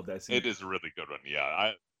 I love that scene. It is a really good one.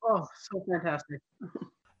 Yeah. Oh, so fantastic.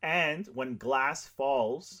 And when Glass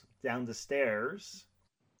falls down the stairs,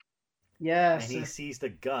 yes, and he sees the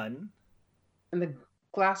gun, and the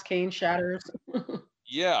glass cane shatters.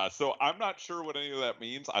 Yeah, so I'm not sure what any of that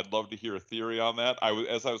means. I'd love to hear a theory on that.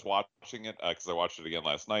 As I was watching it, because I watched it again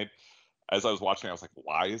last night. As I was watching, I was like,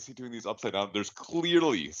 why is he doing these upside down? There's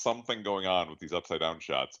clearly something going on with these upside down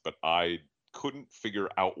shots, but I couldn't figure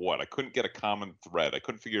out what. I couldn't get a common thread. I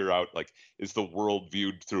couldn't figure out, like, is the world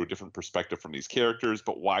viewed through a different perspective from these characters?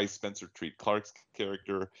 But why Spencer Treat Clark's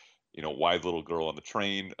character? Why the little girl on the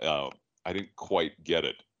train? I didn't quite get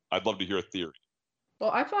it. I'd love to hear a theory.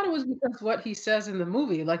 Well, I thought it was because what he says in the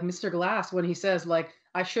movie, like Mr. Glass, when he says, like,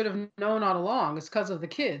 I should have known all along, it's because of the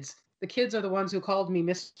kids. The kids are the ones who called me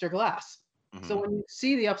Mr. Glass. Mm-hmm. So when you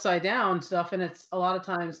see the upside down stuff, and it's a lot of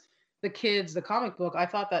times the kids, the comic book, I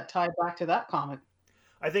thought that tied back to that comic.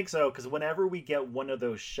 I think so, because whenever we get one of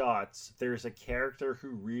those shots, there's a character who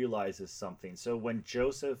realizes something. So when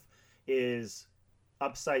Joseph is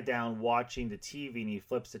upside down watching the TV and he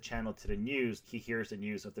flips the channel to the news, he hears the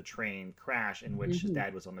news of the train crash in which his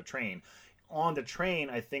dad was on the train. On the train,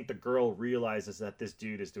 I think the girl realizes that this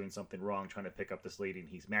dude is doing something wrong, trying to pick up this lady, and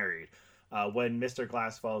he's married. When Mr.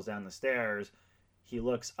 Glass falls down the stairs, he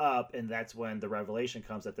looks up, and that's when the revelation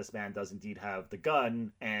comes that this man does indeed have the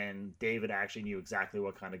gun, and David actually knew exactly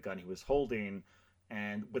what kind of gun he was holding.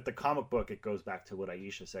 And with the comic book, it goes back to what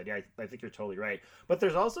Aisha said. Yeah, I think you're totally right. But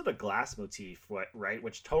there's also the glass motif, right?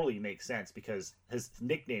 Which totally makes sense because his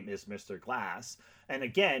nickname is Mr. Glass. And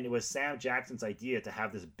again, it was Sam Jackson's idea to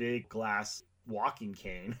have this big glass walking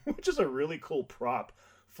cane, which is a really cool prop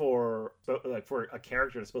for a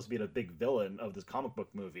character that's supposed to be the big villain of this comic book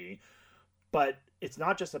movie. But it's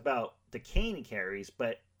not just about the cane he carries,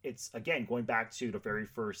 but it's, again, going back to the very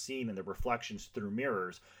first scene and the reflections through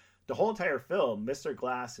mirrors. The whole entire film, Mr.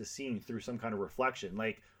 Glass is seen through some kind of reflection.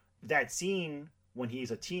 Like that scene when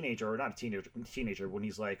he's a teenager, or not a teenager, when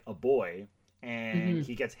he's like a boy and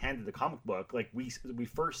he gets handed the comic book, like we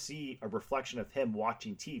first see a reflection of him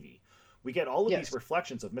watching TV. We get all of these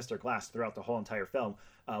reflections of Mr. Glass throughout the whole entire film.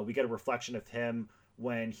 We get a reflection of him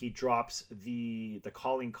when he drops the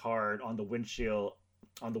calling card on the windshield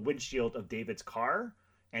of David's car.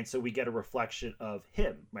 And so we get a reflection of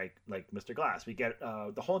him, like Mr. Glass. We get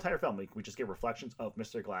the whole entire film. We just get reflections of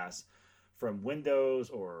Mr. Glass from windows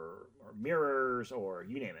or mirrors or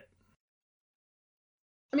you name it.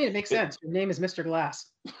 I mean, it makes sense. Your name is Mr. Glass.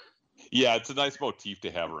 Yeah, it's a nice motif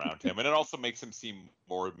to have around him. And it also makes him seem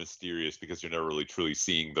more mysterious because you're never really truly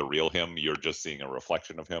seeing the real him. You're just seeing a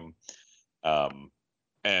reflection of him.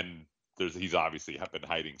 And he's obviously been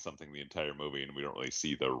hiding something the entire movie, and we don't really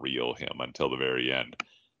see the real him until the very end.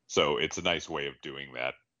 So it's a nice way of doing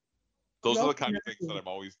that. Those are the kind of things that I'm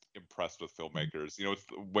always impressed with filmmakers. It's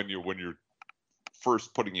when you're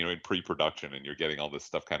first putting in pre-production and you're getting all this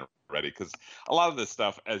stuff kind of ready, because a lot of this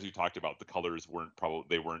stuff, as you talked about, the colors weren't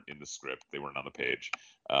in the script, they weren't on the page.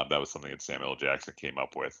 That was something that Samuel L. Jackson came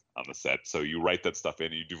up with on the set. So you write that stuff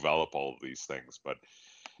in, you develop all of these things, but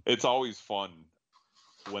it's always fun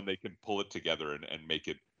when they can pull it together and make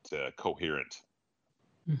it coherent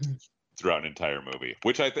throughout an entire movie,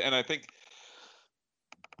 which I think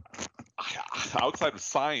outside of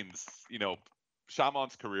Signs,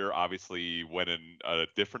 Shyamalan's career obviously went in a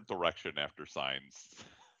different direction after Signs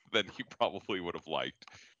than he probably would have liked.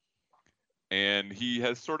 And he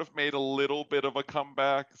has sort of made a little bit of a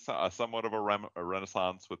comeback, somewhat of a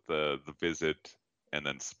renaissance with the Visit and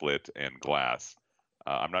then Split and Glass.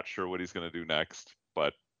 I'm not sure what he's going to do next,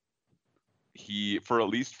 but for at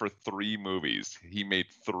least 3 movies, he made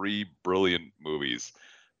 3 brilliant movies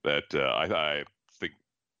that I think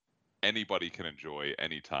anybody can enjoy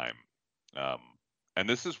anytime. And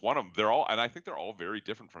this is one of them. I think they're all very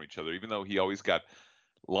different from each other, even though he always got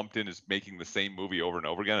lumped in as making the same movie over and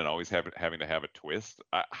over again and always having to have a twist.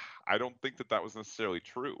 I don't think that was necessarily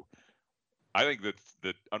true. I think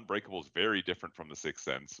that Unbreakable is very different from The Sixth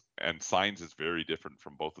Sense, and Signs is very different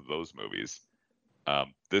from both of those movies.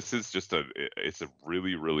 This is just it's a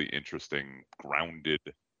really, really interesting, grounded,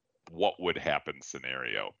 what would happen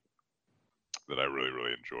scenario that I really,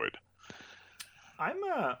 really enjoyed. I'm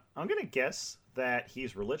gonna guess that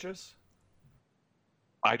he's religious.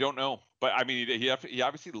 I don't know, but I mean, he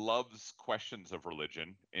obviously loves questions of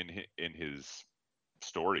religion in his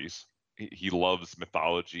stories. He loves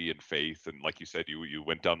mythology and faith, and like you said, you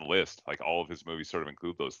went down the list. Like all of his movies sort of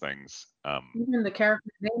include those things. Even the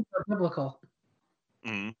characters' names are biblical.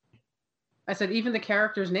 Mm-hmm. I said even the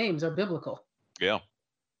characters' names are biblical. Yeah.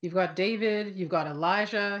 You've got David, you've got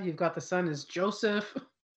Elijah, you've got the son is Joseph.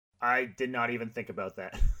 I did not even think about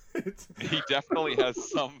that. He definitely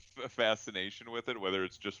has some fascination with it, whether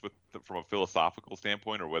it's just from a philosophical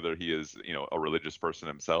standpoint or whether he is, a religious person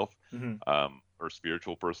himself, or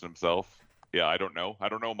spiritual person himself. Yeah, I don't know. I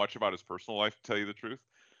don't know much about his personal life, to tell you the truth.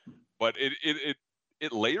 But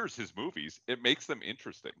it layers his movies. It makes them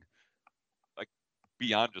interesting, like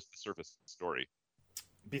beyond just the surface story.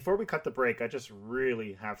 Before we cut the break, I just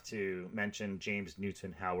really have to mention James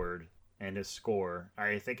Newton Howard and his score.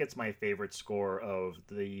 I think it's my favorite score of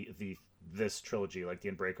this trilogy, like the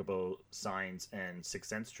Unbreakable, Signs, and Sixth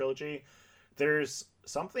Sense trilogy. There's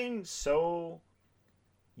something so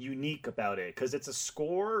unique about it because it's a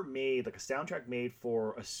score made, like a soundtrack made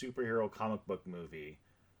for a superhero comic book movie.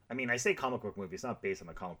 I mean, I say comic book movie, it's not based on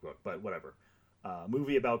a comic book, but whatever.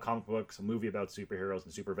 Movie about comic books, a movie about superheroes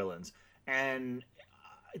and supervillains. And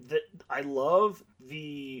I love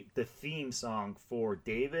the theme song for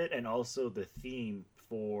David and also the theme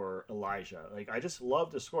for Elijah. Like, I just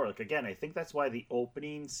love the score. Like, again, I think that's why the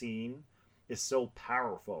opening scene is so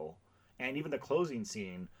powerful, and even the closing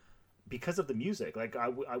scene, because of the music. Like,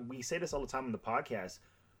 we say this all the time on the podcast.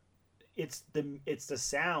 It's the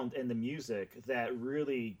sound and the music that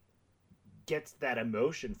really gets that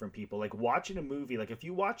emotion from people. Like watching a movie, like if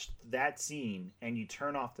you watch that scene and you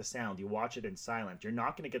turn off the sound, you watch it in silent, you're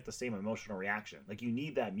not going to get the same emotional reaction. Like you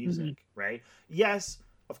need that music, right? Yes,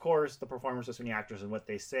 of course, the performances from the actors and what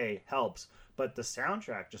they say helps, but the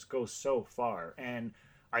soundtrack just goes so far. And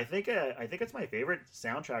I think it's my favorite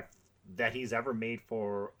soundtrack that he's ever made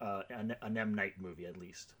for an M. Night movie, at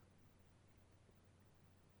least.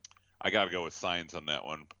 I gotta go with Signs on that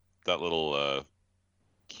one. That little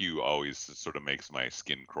cue always sort of makes my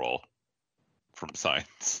skin crawl from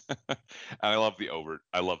Signs. And I love the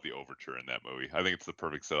overture in that movie. I think it's the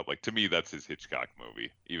perfect setup. Like to me, that's his Hitchcock movie,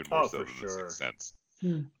 even more so than The Sixth Sense.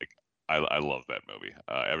 Like I love that movie.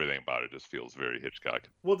 Everything about it just feels very Hitchcock.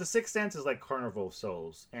 Well, The Sixth Sense is like Carnival of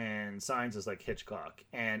Souls, and Signs is like Hitchcock,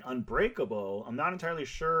 and Unbreakable, I'm not entirely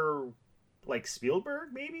sure, like Spielberg,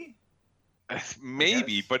 maybe.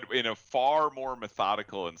 Maybe, but in a far more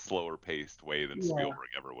methodical and slower paced way than Spielberg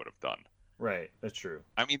ever would have done. Right, that's true.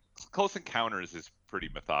 I mean, Close Encounters is pretty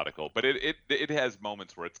methodical, but it has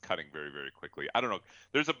moments where it's cutting very, very quickly. I don't know.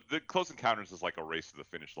 The Close Encounters is like a race to the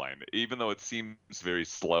finish line. Even though it seems very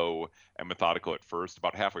slow and methodical at first,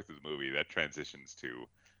 about halfway through the movie, that transitions to,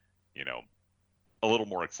 a little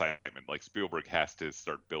more excitement. Like Spielberg has to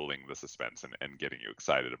start building the suspense and getting you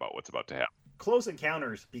excited about what's about to happen. Close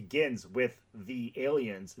Encounters begins with the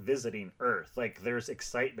aliens visiting Earth. Like there's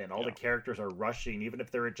excitement. All the characters are rushing, even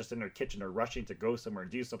if they're just in their kitchen, they're rushing to go somewhere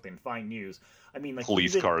and do something, find news. I mean, like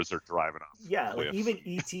police cars are driving off. Yeah, like even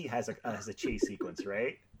E.T. has a chase sequence,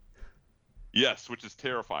 right? Yes, which is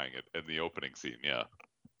terrifying in the opening scene. Yeah.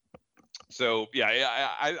 So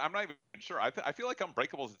I'm not even sure. I feel like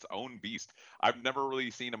Unbreakable is its own beast. I've never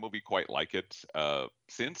really seen a movie quite like it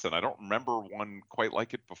since, and I don't remember one quite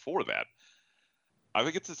like it before that. I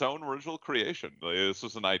think it's his own original creation. This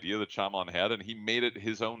was an idea that Shyamalan had, and he made it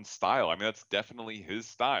his own style. I mean, that's definitely his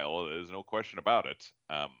style. There's no question about it.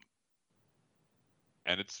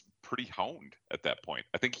 And it's pretty honed at that point.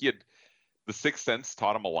 I think The Sixth Sense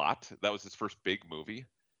taught him a lot. That was his first big movie,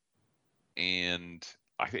 and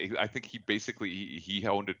I think he basically he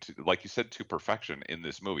honed it to, like you said, to perfection in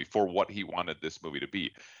this movie for what he wanted this movie to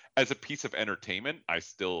be. As a piece of entertainment, I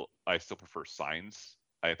still prefer Signs.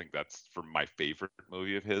 I think that's for my favorite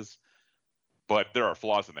movie of his. But there are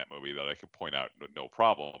flaws in that movie that I could point out, no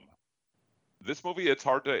problem. This movie, it's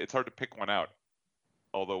hard to pick one out.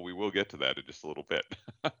 Although we will get to that in just a little bit.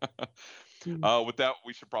 With that,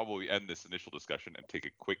 we should probably end this initial discussion and take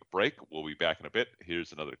a quick break. We'll be back in a bit.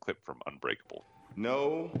 Here's another clip from Unbreakable.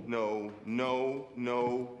 No.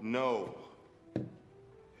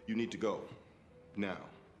 You need to go. Now.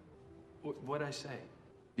 What'd I say?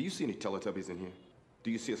 Do you see any Teletubbies in here?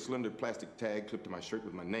 Do you see a slender plastic tag clipped to my shirt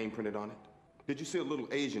with my name printed on it? Did you see a little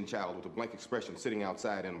Asian child with a blank expression sitting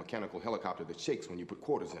outside in a mechanical helicopter that shakes when you put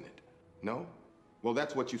quarters in it? No? Well,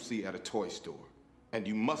 that's what you see at a toy store. And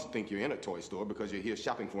you must think you're in a toy store because you're here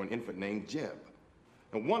shopping for an infant named Jeb.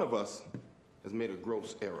 And one of us has made a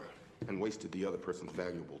gross error and wasted the other person's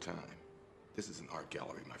valuable time. This is an art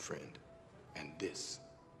gallery, my friend. And this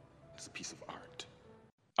is a piece of art.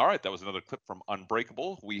 All right, that was another clip from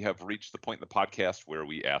Unbreakable. We have reached the point in the podcast where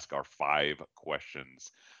we ask our 5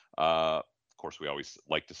 questions. Of course, we always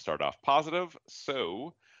like to start off positive.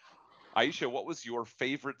 So, Aisha, what was your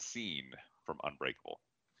favorite scene from Unbreakable?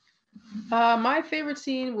 My favorite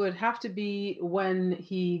scene would have to be when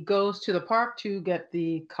he goes to the park to get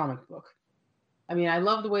the comic book. I mean, I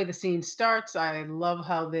love the way the scene starts. I love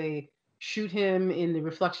how they shoot him in the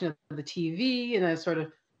reflection of the TV, and then it sort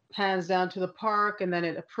of pans down to the park, and then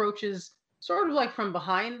it approaches sort of like from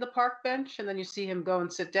behind the park bench, and then you see him go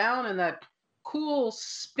and sit down, and that cool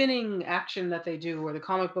spinning action that they do where the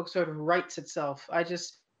comic book sort of writes itself.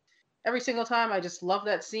 Every single time, I just love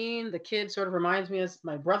that scene. The kid sort of reminds me of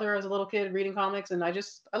my brother as a little kid reading comics, and I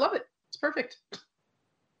love it. It's perfect.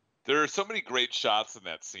 There are so many great shots in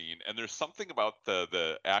that scene, and there's something about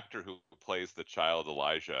the actor who plays the child,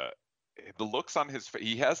 Elijah. The looks on his face,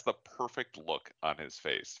 he has the perfect look on his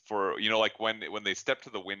face for, like when they step to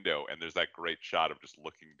the window and there's that great shot of just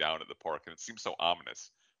looking down at the park, and it seems so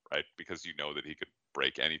ominous, right? Because you know that he could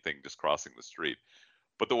break anything just crossing the street.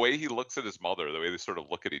 But the way he looks at his mother, the way they sort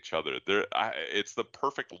of look at each other, it's the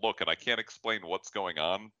perfect look, and I can't explain what's going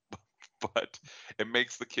on, but it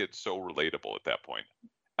makes the kid so relatable at that point.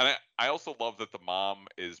 And I also love that the mom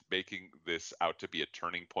is making this out to be a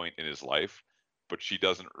turning point in his life, but she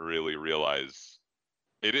doesn't really realize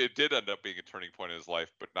it did end up being a turning point in his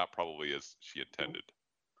life, but not probably as she intended.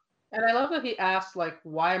 And I love that he asked, like,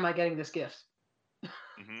 why am I getting this gift?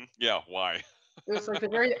 Mm-hmm. Yeah, why? It was like a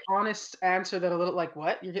very honest answer that a little like,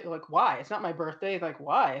 what? You're getting like, why? It's not my birthday. Like,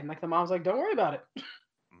 why? And like the mom's like, don't worry about it.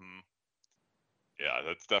 Mm-hmm. Yeah,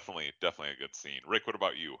 that's definitely a good scene. Rick, what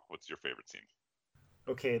about you? What's your favorite scene?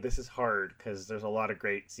 Okay, this is hard because there's a lot of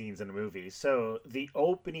great scenes in the movie. So the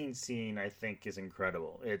opening scene, I think, is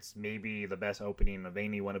incredible. It's maybe the best opening of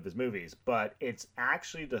any one of his movies, but it's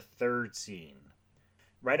actually the third scene.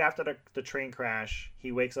 Right after the train crash,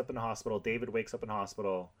 he wakes up in the hospital. David wakes up in the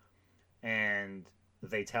hospital, and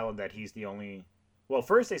they tell him that he's the only... Well,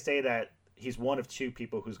 first they say that he's one of 2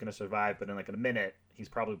 people who's going to survive, but in like a minute, he's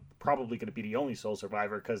probably going to be the only sole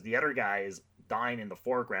survivor because the other guy is dying in the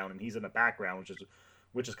foreground and he's in the background,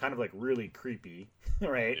 which is kind of like really creepy,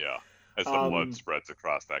 right? Yeah, as the blood spreads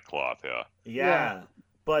across that cloth, yeah.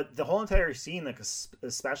 But the whole entire scene, like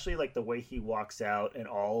especially like the way he walks out and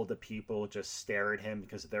all the people just stare at him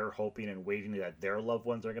because they're hoping and waiting that their loved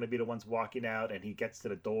ones are going to be the ones walking out, and he gets to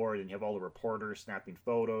the door and you have all the reporters snapping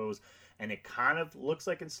photos, and it kind of looks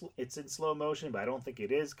like it's in slow motion, but I don't think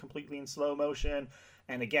it is completely in slow motion.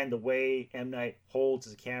 And again, the way M. Night holds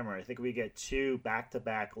his camera, I think we get 2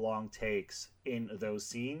 back-to-back long takes in those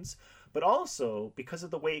scenes, but also because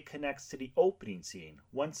of the way it connects to the opening scene.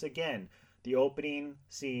 Once again, the opening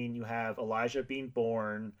scene, you have Elijah being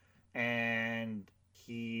born, and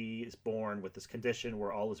he is born with this condition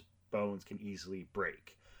where all his bones can easily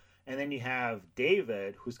break. And then you have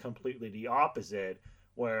David, who's completely the opposite,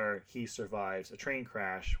 where he survives a train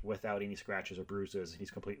crash without any scratches or bruises, and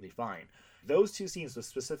he's completely fine. Those 2 scenes,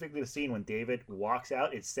 specifically the scene when David walks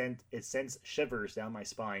out, it sends shivers down my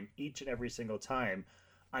spine each and every single time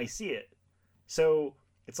I see it. So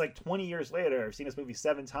it's like 20 years later, I've seen this movie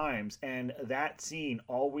 7 times, and that scene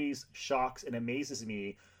always shocks and amazes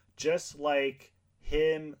me, just like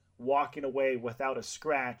him walking away without a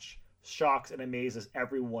scratch shocks and amazes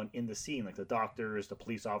everyone in the scene, like the doctors, the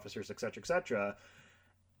police officers, etc., etc.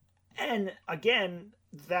 And again,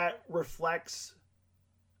 that reflects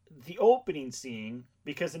the opening scene,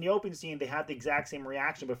 because in the opening scene, they had the exact same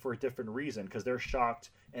reaction, but for a different reason, because they're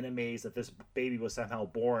shocked and amazed that this baby was somehow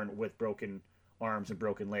born with broken arms and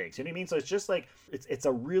broken legs. You know what I mean? So it's just like it's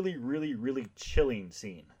a really, really, really chilling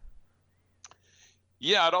scene.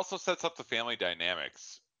 Yeah, it also sets up the family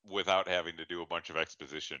dynamics without having to do a bunch of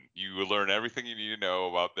exposition. You learn everything you need to know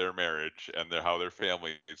about their marriage and how their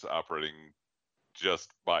family is operating just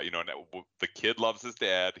by, the kid loves his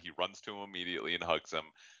dad. He runs to him immediately and hugs him.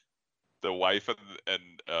 The wife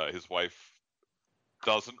and his wife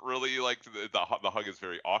doesn't really like the hug is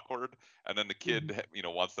very awkward, and then the kid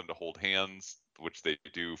wants them to hold hands, which they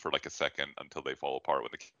do for like a second until they fall apart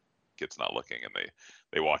when the kid's not looking, and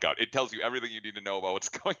they walk out. It tells you everything you need to know about what's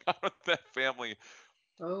going on with that family.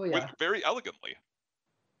 Oh yeah, very elegantly.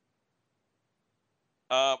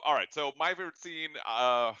 All right, so my favorite scene.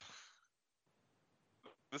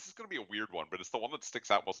 This is going to be a weird one, but it's the one that sticks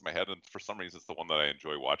out most in my head, and for some reason, it's the one that I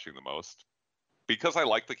enjoy watching the most. Because I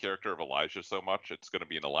like the character of Elijah so much, it's going to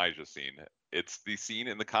be an Elijah scene. It's the scene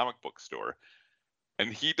in the comic book store,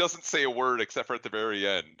 and he doesn't say a word except for at the very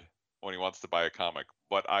end when he wants to buy a comic.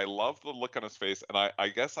 But I love the look on his face, and I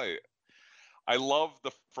guess I love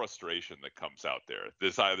the frustration that comes out there.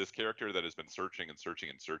 This character that has been searching and searching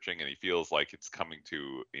and searching, and he feels like it's coming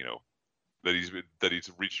to, that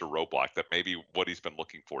he's reached a roadblock, that maybe what he's been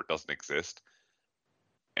looking for doesn't exist,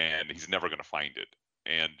 and he's never going to find it.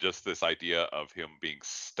 And just this idea of him being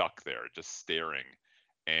stuck there, just staring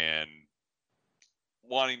and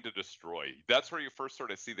wanting to destroy. That's where you first sort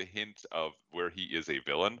of see the hint of where he is a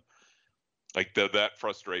villain. Like that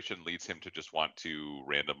frustration leads him to just want to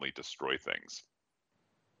randomly destroy things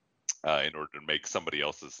in order to make somebody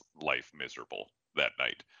else's life miserable that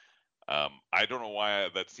night. I don't know why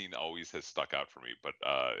that scene always has stuck out for me, but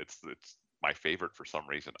it's my favorite for some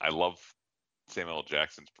reason. I love Samuel L.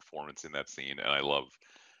 Jackson's performance in that scene, and I love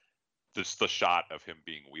just the shot of him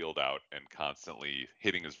being wheeled out and constantly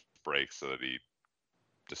hitting his brakes so that he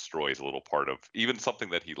destroys a little part of even something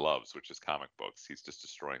that he loves, which is comic books. He's just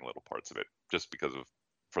destroying little parts of it just because of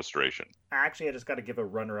frustration. Actually, I just got to give a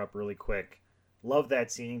runner-up really quick. Love that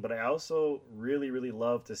scene, but I also really, really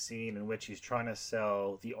love the scene in which he's trying to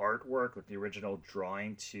sell the artwork with the original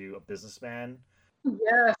drawing to a businessman.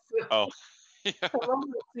 Yes. Oh. Yeah. I love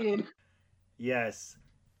that scene. Yes.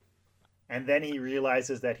 And then he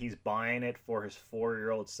realizes that he's buying it for his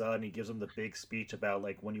 4-year-old son. He gives him the big speech about,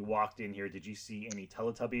 like, when you walked in here, did you see any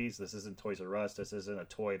Teletubbies? This isn't Toys R Us. This isn't a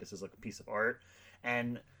toy. This is like a piece of art.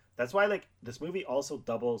 And that's why, like, this movie also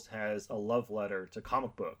doubles as a love letter to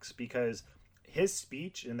comic books, because his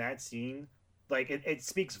speech in that scene, like, it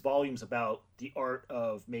speaks volumes about the art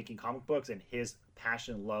of making comic books and his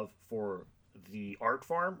passion and love for the art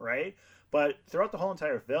form, right? But throughout the whole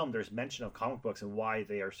entire film, there's mention of comic books and why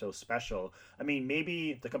they are so special. I mean,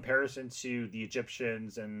 maybe the comparison to the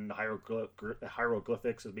Egyptians and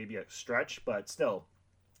hieroglyphics is maybe a stretch, but still,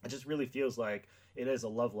 it just really feels like it is a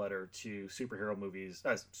love letter to superhero movies,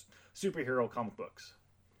 superhero comic books.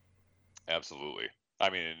 Absolutely. I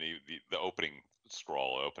mean, the opening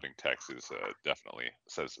scroll, opening text is definitely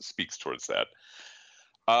speaks towards that.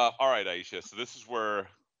 All right, Aisha. So this is where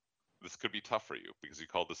this could be tough for you because you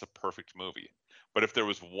called this a perfect movie. But if there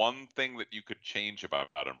was one thing that you could change about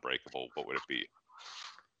Unbreakable, what would it be?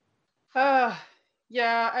 Yeah,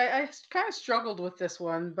 I kind of struggled with this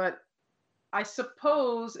one, but I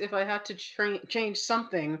suppose if I had to change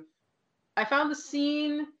something, I found the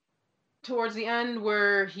scene towards the end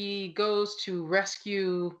where he goes to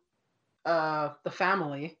rescue the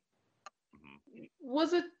family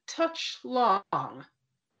was a touch long. Okay.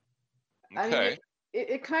 I mean,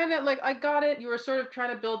 it kind of, like, I got it. You were sort of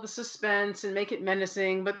trying to build the suspense and make it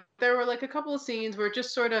menacing, but there were like a couple of scenes where it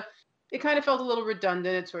just sort of, it kind of felt a little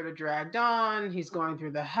redundant. It sort of dragged on. He's going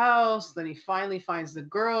through the house. Then he finally finds the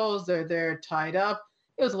girls. They're there tied up.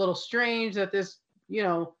 It was a little strange that this,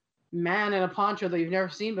 man in a poncho that you've never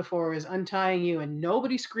seen before is untying you, and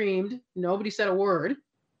nobody screamed. Nobody said a word.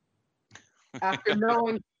 After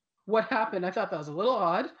knowing what happened, I thought that was a little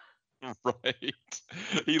odd. Right.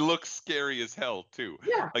 He looks scary as hell, too.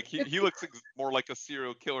 Yeah. Like, he looks more like a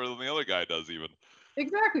serial killer than the other guy does, even.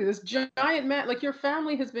 Exactly. This giant man, like, your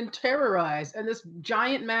family has been terrorized, and this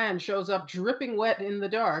giant man shows up dripping wet in the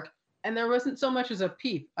dark, and there wasn't so much as a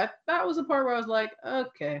peep. That was the part where I was like,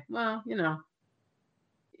 okay, well,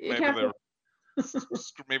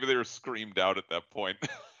 Maybe they were screamed out at that point.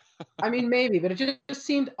 I mean, maybe, but it just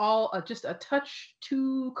seemed just a touch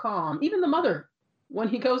too calm. Even the mother, when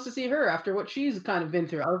he goes to see her after what she's kind of been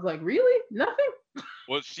through, I was like, really? Nothing?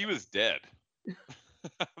 Well, she was dead.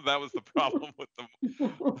 That was the problem with them.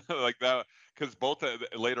 Like that, because both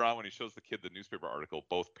later on when he shows the kid the newspaper article,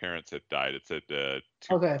 both parents had died. It said,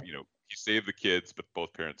 okay, he saved the kids, but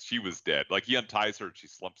both parents, she was dead. Like, he unties her and she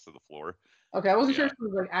slumps to the floor. Okay, I wasn't sure if she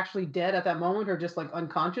was, like, actually dead at that moment or just, like,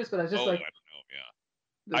 unconscious, but I was just like, I don't know, yeah.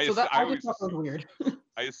 So I just thought that was weird.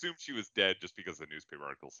 I assumed she was dead just because the newspaper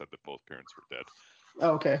article said that both parents were dead.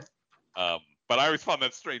 Oh, okay. But I always found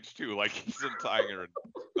that strange too. Like, he's untying her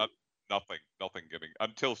and nothing getting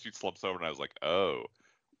until she slumps over, and I was like, oh.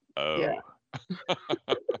 Yeah.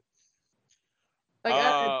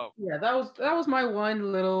 That was my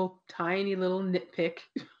one little tiny little nitpick.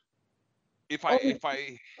 If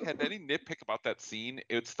I had any nitpick about that scene,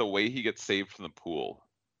 it's the way he gets saved from the pool.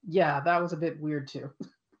 Yeah, that was a bit weird too.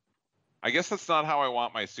 I guess that's not how I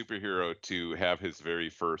want my superhero to have his very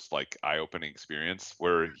first like eye-opening experience,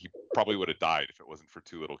 where he probably would have died if it wasn't for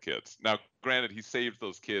two little kids. Now, granted, he saved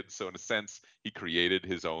those kids, so in a sense, he created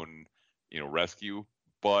his own, rescue.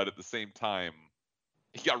 But at the same time,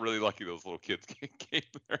 he got really lucky those little kids came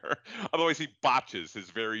there. Otherwise, he botches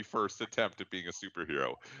his very first attempt at being a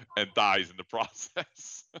superhero and dies in the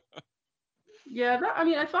process. Yeah,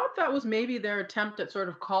 I thought that was maybe their attempt at sort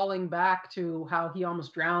of calling back to how he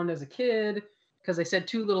almost drowned as a kid, because they said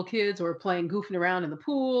two little kids were goofing around in the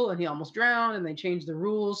pool, and he almost drowned, and they changed the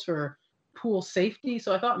rules for pool safety.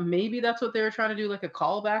 So I thought maybe that's what they were trying to do, like a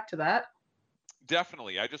callback to that.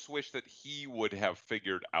 Definitely. I just wish that he would have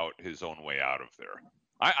figured out his own way out of there.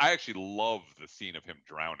 I actually love the scene of him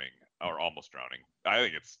drowning, or almost drowning. I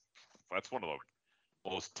think that's one of the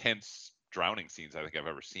most tense drowning scenes I think I've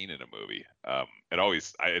ever seen in a movie.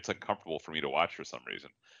 It's uncomfortable for me to watch for some reason.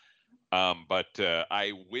 But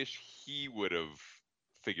I wish he would have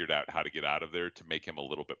figured out how to get out of there to make him a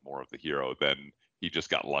little bit more of the hero than he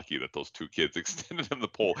just got lucky that those two kids extended him the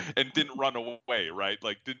pole and didn't run away, right?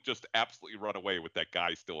 Like didn't just absolutely run away with that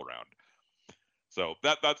guy still around. So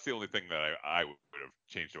that's the only thing that I would have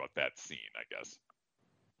changed about that scene, I guess.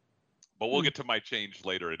 But we'll get to my change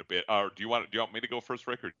later in a bit. Do you want me to go first,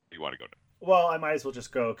 Rick, or do you want to go next? Well, I might as well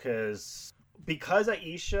just go because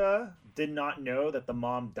Aisha did not know that the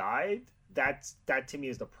mom died. That to me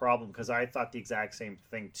is the problem, because I thought the exact same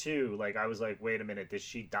thing too. Like I was like, wait a minute, did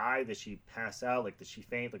she die? Did she pass out? Like did she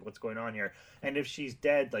faint? Like what's going on here? And if she's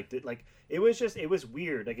dead, it was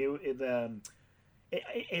weird. Like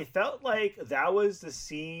it felt like that was the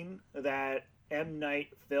scene that M. Night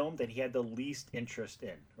filmed that he had the least interest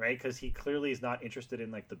in, right? Because he clearly is not interested in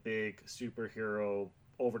like the big superhero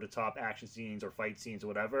over-the-top action scenes or fight scenes or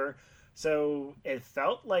whatever. So it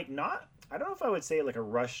felt like I don't know if I would say like a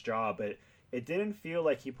rush job, but it didn't feel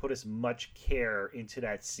like he put as much care into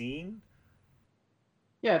that scene.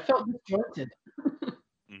 Yeah, it felt disjointed.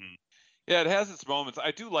 Mm-hmm. Yeah, it has its moments.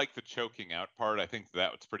 I do like the choking out part. I think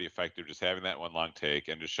that was pretty effective, just having that one long take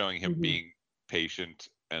and just showing him being patient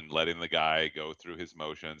and letting the guy go through his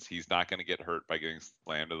motions. He's not going to get hurt by getting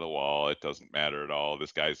slammed to the wall. It doesn't matter at all.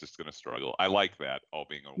 This guy's just going to struggle. I like that, all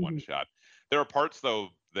being a one shot. There are parts though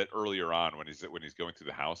that earlier on when he's going through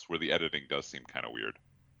the house where the editing does seem kind of weird.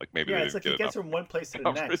 Like maybe it's like he gets from one place to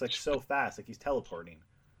the next like so fast, like he's teleporting.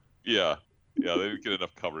 Yeah, they didn't get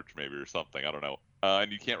enough coverage maybe or something. I don't know. And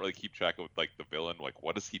you can't really keep track of like the villain. Like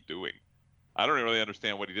what is he doing? I don't really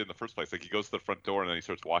understand what he did in the first place. Like he goes to the front door and then he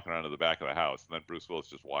starts walking around to the back of the house, and then Bruce Willis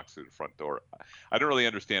just walks through the front door. I don't really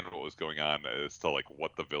understand what was going on as to like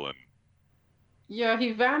what the villain. Yeah,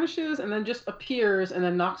 he vanishes and then just appears and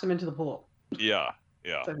then knocks him into the pool. Yeah.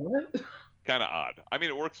 It's like, what? Kind of odd. I mean,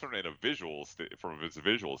 it works from a visual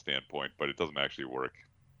standpoint, but it doesn't actually work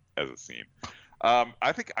as a scene. I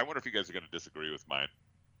wonder if you guys are going to disagree with mine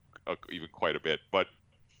even quite a bit, but.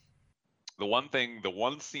 The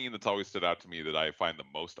one scene that's always stood out to me that I find the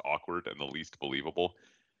most awkward and the least believable,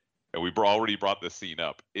 and we already brought this scene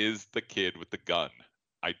up, is the kid with the gun.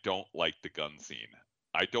 I don't like the gun scene.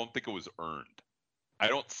 I don't think it was earned. I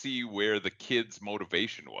don't see where the kid's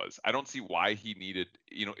motivation was. I don't see why he needed,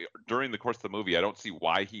 during the course of the movie, I don't see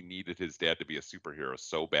why he needed his dad to be a superhero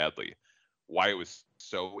so badly. Why it was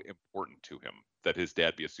so important to him that his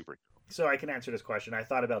dad be a superhero. So I can answer this question. I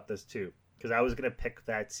thought about this too, because I was going to pick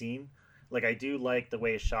that scene. Like, I do like the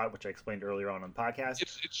way it's shot, which I explained earlier on the podcast.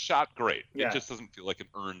 It's shot great. Yeah. It just doesn't feel like an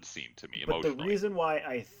earned scene to me emotionally. But the reason why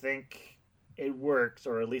I think it works,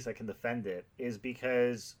 or at least I can defend it, is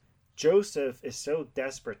because Joseph is so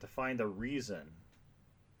desperate to find a reason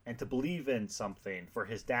and to believe in something for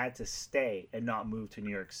his dad to stay and not move to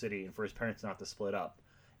New York City and for his parents not to split up.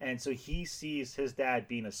 And so he sees his dad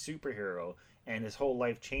being a superhero and his whole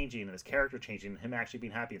life changing and his character changing and him actually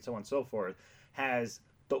being happy and so on and so forth has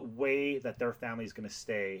the way that their family is going to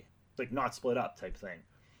stay, like not split up type thing.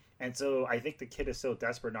 And so I think the kid is so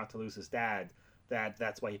desperate not to lose his dad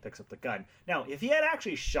that's why he picks up the gun. Now, if he had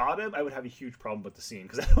actually shot him, I would have a huge problem with the scene,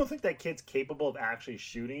 because I don't think that kid's capable of actually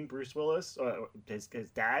shooting Bruce Willis, or his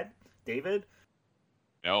dad, David.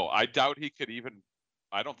 No, I doubt he could even.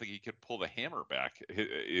 I don't think he could pull the hammer back.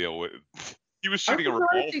 He was shooting a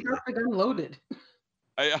revolver. He got the gun loaded.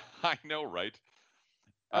 I know, right?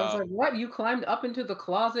 I was like, what? You climbed up into the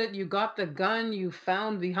closet, you got the gun, you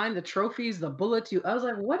found behind the trophies, the bullets. I was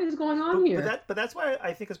like, what is going on here? But that's why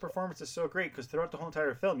I think his performance is so great, because throughout the whole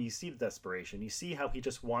entire film, you see the desperation. You see how he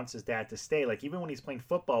just wants his dad to stay. Like, even when he's playing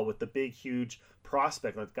football with the big, huge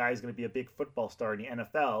prospect, like, the guy's going to be a big football star in the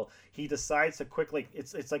NFL, he decides to quickly,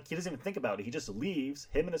 it's like he doesn't even think about it. He just leaves,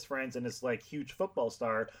 him and his friends and this, like, huge football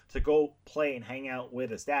star to go play and hang out with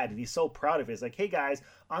his dad. And he's so proud of it. He's like, hey, guys,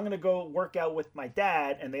 I'm going to go work out with my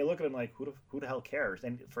dad. And they look at him like, who the hell cares?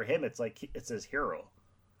 And for him, it's like, it's his hero.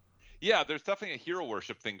 Yeah, there's definitely a hero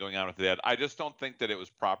worship thing going on with that. I just don't think that it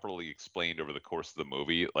was properly explained over the course of the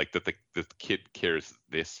movie, like that the kid cares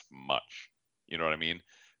this much. You know what I mean?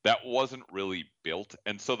 That wasn't really built.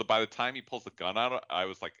 And so by the time he pulls the gun out, I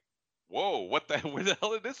was like, whoa, where the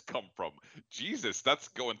hell did this come from? Jesus, that's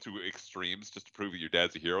going to extremes just to prove that your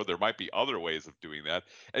dad's a hero. There might be other ways of doing that.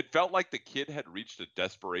 It felt like the kid had reached a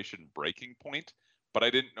desperation breaking point, but I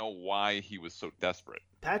didn't know why he was so desperate.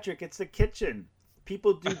 Patrick, it's the kitchen.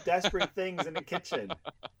 People do desperate things in the kitchen.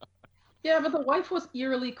 Yeah, but the wife was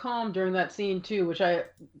eerily calm during that scene too,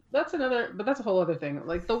 that's a whole other thing.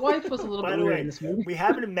 Like, the wife was a little bit weird in this movie. We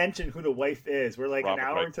haven't mentioned who the wife is. We're like Robin an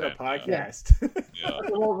hour Wright into Penn, the podcast. Yeah.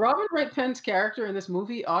 Well, Robin Wright Penn's character in this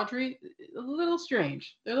movie, Audrey, a little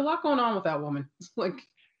strange. There's a lot going on with that woman. It's like,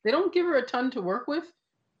 they don't give her a ton to work with.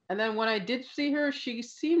 And then when I did see her, she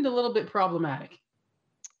seemed a little bit problematic.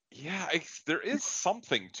 Yeah, there is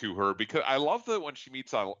something to her, because I love that when she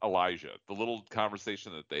meets Elijah, the little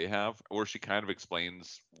conversation that they have, where she kind of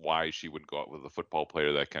explains why she wouldn't go out with a football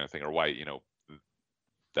player, that kind of thing, or why,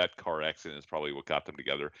 that car accident is probably what got them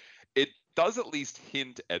together. It does at least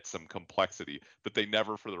hint at some complexity that they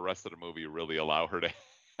never, for the rest of the movie, really allow her to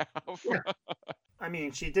have. Yeah. I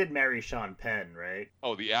mean, she did marry Sean Penn, right?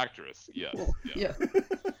 Oh, the actress, yes. Yeah.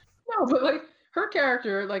 No, but like, her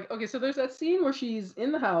character, like, okay, so there's that scene where she's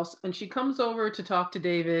in the house and she comes over to talk to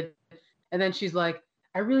David, and then she's like,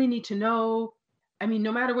 I really need to know. I mean,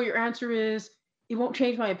 no matter what your answer is, it won't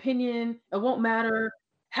change my opinion. It won't matter.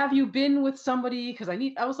 Have you been with somebody? Because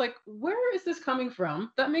I was like, where is this coming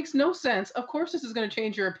from? That makes no sense. Of course, this is going to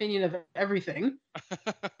change your opinion of everything.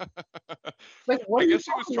 Like, what I are guess you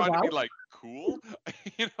she was talking trying about? to be like cool.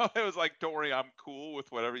 It was like, don't worry, I'm cool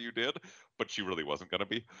with whatever you did, but she really wasn't gonna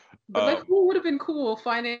be. But like, who would have been cool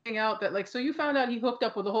finding out that, like, so you found out he hooked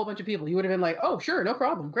up with a whole bunch of people? You would have been like, oh, sure, no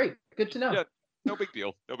problem, great, good to know. Yeah, no big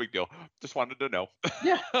deal, no big deal. Just wanted to know.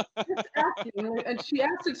 Yeah, just acting, and she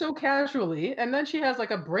acts it so casually, and then she has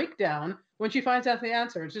like a breakdown when she finds out the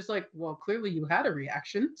answer. It's just like, well, clearly you had a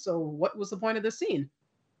reaction, so what was the point of the scene?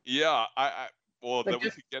 Yeah, well, Like, then we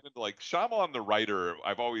could get into like Shyamalan the writer.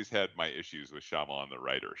 I've always had my issues with Shyamalan the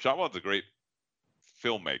writer. Shyamalan's a great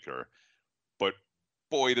filmmaker, but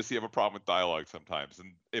boy, does he have a problem with dialogue sometimes.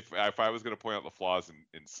 And if I was going to point out the flaws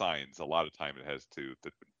in Signs, a lot of time it has to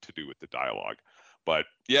do with the dialogue. But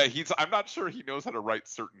yeah, I'm not sure he knows how to write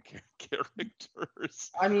certain characters.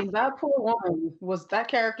 I mean, that poor woman that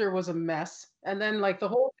character was a mess. And then like the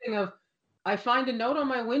whole thing of, I find a note on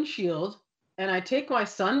my windshield and I take my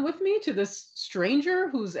son with me to this stranger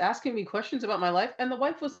who's asking me questions about my life. And the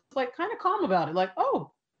wife was like kind of calm about it. Like,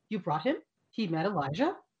 oh, you brought him? He met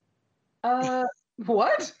Elijah?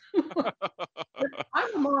 What?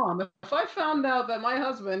 I'm a mom. If I found out that my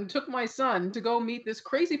husband took my son to go meet this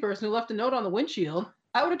crazy person who left a note on the windshield,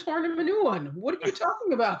 I would have torn him a new one. What are you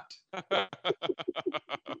talking about?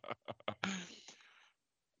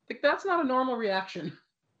 Like, that's not a normal reaction.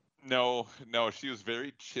 No, she was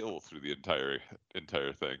very chill through the entire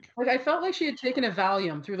thing. Like, I felt like she had taken a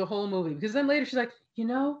Valium through the whole movie, because then later she's like,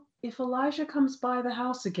 if Elijah comes by the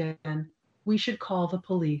house again, we should call the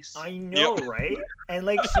police. I know, right? And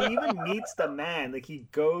like, she even meets the man. Like, he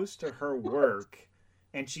goes to her work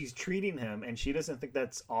and she's treating him, and she doesn't think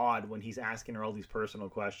that's odd when he's asking her all these personal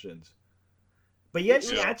questions. But yet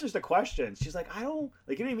she answers the questions. She's like, I don't,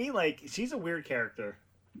 like, you know what I mean? Like, she's a weird character.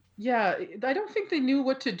 Yeah, I don't think they knew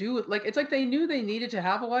what to do. Like, it's like they knew they needed to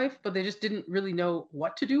have a wife, but they just didn't really know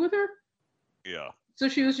what to do with her. Yeah. So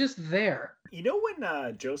she was just there. You know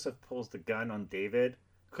when Joseph pulls the gun on David,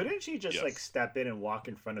 couldn't she just like step in and walk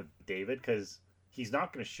in front of David? Because he's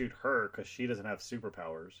not going to shoot her because she doesn't have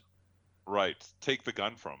superpowers. Right. Take the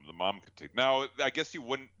gun from him. The mom could take. Now, I guess you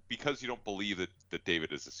wouldn't, because you don't believe that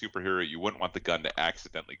David is a superhero, you wouldn't want the gun to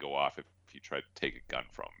accidentally go off if you tried to take a gun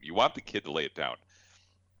from him. You want the kid to lay it down.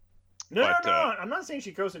 No. I'm not saying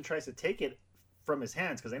she goes and tries to take it from his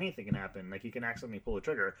hands, because anything can happen. Like, he can accidentally pull the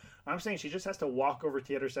trigger. I'm saying she just has to walk over to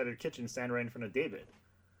the other side of the kitchen, stand right in front of David.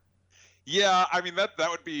 Yeah, I mean, that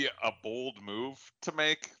would be a bold move to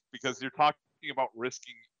make, because you're talking about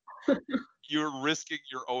risking you're risking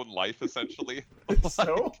your own life essentially.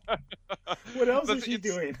 So, what else is she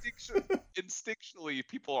doing? Instinctually,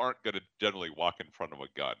 people aren't going to generally walk in front of a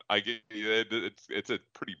gun. I get it's a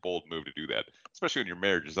pretty bold move to do that, especially when your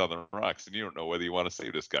marriage is on the rocks and you don't know whether you want to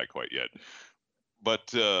save this guy quite yet.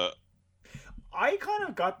 But I kind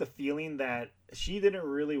of got the feeling that she didn't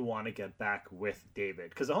really want to get back with David,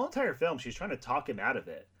 because the whole entire film she's trying to talk him out of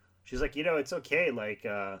it. She's like, it's okay, like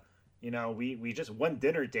we just one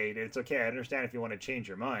dinner date. It's okay. I understand if you want to change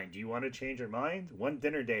your mind. Do you want to change your mind? One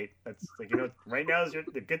dinner date. That's like, right now is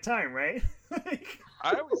the good time, right?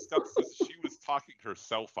 I always thought she was talking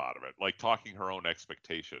herself out of it, like talking her own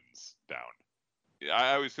expectations down.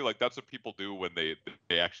 I always feel like that's what people do when they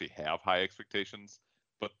actually have high expectations,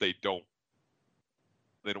 but they don't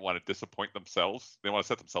want to disappoint themselves. They want to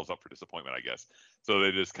set themselves up for disappointment, I guess. So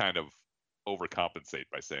they just kind of overcompensate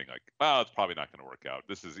by saying like, well, it's probably not going to work out.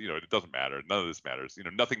 This is, it doesn't matter. None of this matters.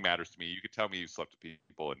 Nothing matters to me. You can tell me you slept with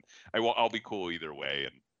people and I'll be cool either way.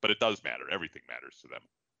 But it does matter. Everything matters to them.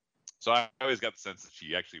 So I always got the sense that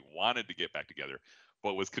she actually wanted to get back together,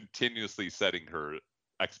 but was continuously setting her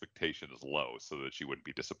expectations low so that she wouldn't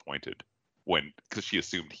be disappointed because she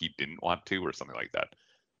assumed he didn't want to or something like that.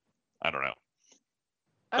 I don't know.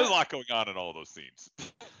 There's a lot going on in all of those scenes.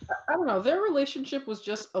 I don't know. Their relationship was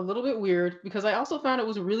just a little bit weird, because I also found it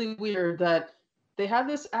was really weird that they had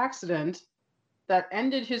this accident that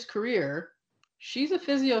ended his career. She's a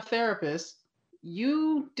physiotherapist.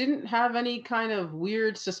 You didn't have any kind of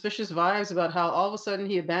weird, suspicious vibes about how all of a sudden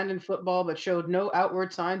he abandoned football but showed no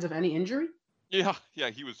outward signs of any injury? Yeah,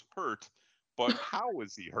 he was hurt, but how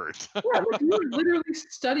was he hurt? Yeah, like you were literally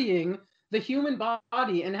studying the human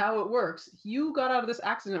body and how it works. You got out of this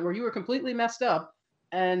accident where you were completely messed up,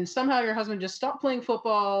 and somehow your husband just stopped playing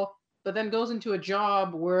football, but then goes into a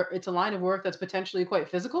job where it's a line of work that's potentially quite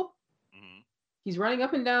physical. Mm-hmm. He's running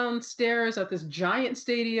up and down stairs at this giant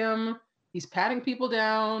stadium. He's patting people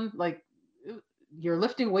down. Like, you're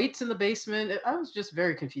lifting weights in the basement. I was just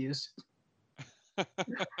very confused. I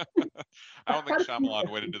don't think Shyamalan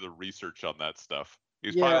went into the research on that stuff.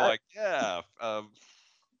 He's probably like,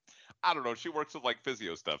 I don't know. She works with like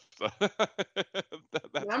physio stuff. So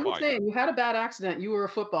I'm just saying, you had a bad accident. You were a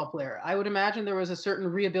football player. I would imagine there was a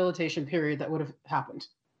certain rehabilitation period that would have happened.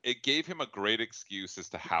 It gave him a great excuse as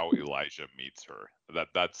to how Elijah meets her.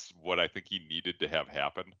 That's what I think he needed to have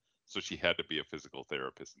happen. So she had to be a physical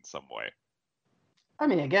therapist in some way. I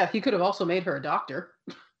mean, I guess he could have also made her a doctor.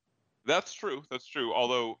 That's true.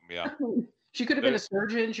 Although, yeah. She could have been a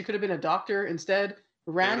surgeon. She could have been a doctor instead.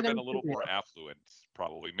 Random. They would have been a little more affluent,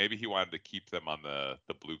 probably. Maybe he wanted to keep them on the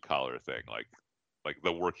blue collar thing, like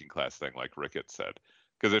the working class thing, like Rickett said.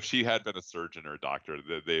 Because if she had been a surgeon or a doctor,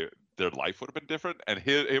 their life would have been different. And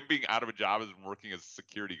him being out of a job and working as a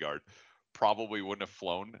security guard probably wouldn't have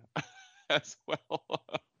flown as well.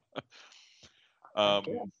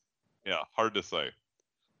 Yeah, hard to say.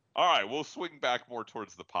 All right, we'll swing back more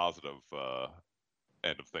towards the positive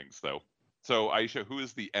end of things, though. So, Aisha, who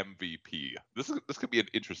is the MVP? This could be an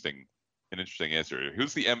interesting answer.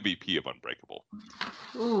 Who's the MVP of Unbreakable?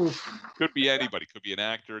 Ooh. Could be anybody. Could be an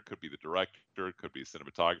actor. Could be the director. Could be a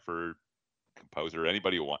cinematographer, composer.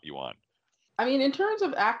 Anybody you want. I mean, in terms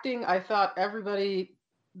of acting, I thought everybody.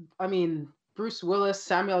 I mean, Bruce Willis,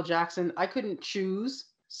 Samuel Jackson. I couldn't choose.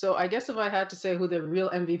 So I guess if I had to say who the real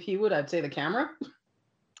MVP would, I'd say the camera.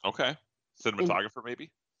 Okay. Cinematographer, maybe?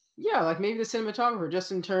 Yeah, like maybe the cinematographer,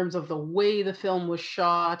 just in terms of the way the film was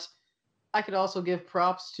shot. I could also give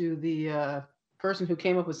props to the person who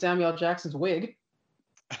came up with Samuel Jackson's wig.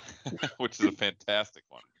 Which is a fantastic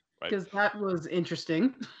one, right? Because that was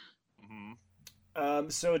interesting. Mm-hmm.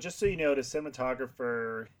 So just so you know, the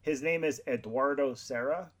cinematographer, his name is Eduardo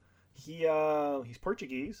Serra. He's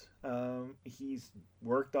Portuguese. He's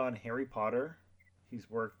worked on Harry Potter. He's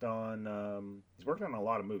worked on a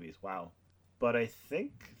lot of movies. Wow. But I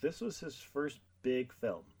think this was his first big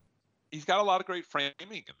film. He's got a lot of great framing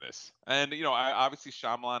in this. And, obviously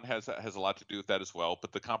Shyamalan has a lot to do with that as well,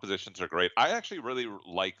 but the compositions are great. I actually really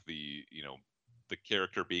like the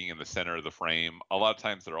character being in the center of the frame. A lot of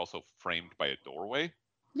times they're also framed by a doorway.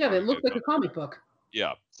 Yeah, they look like a comic book.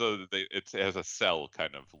 Yeah, so it has a cell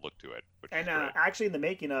kind of look to it. And actually in the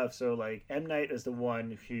making of, so like M. Night is the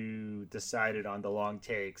one who decided on the long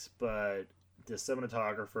takes, but the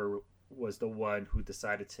cinematographer was the one who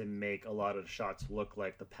decided to make a lot of the shots look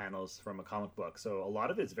like the panels from a comic book. So a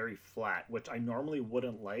lot of it's very flat, which I normally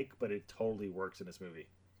wouldn't like, but it totally works in this movie.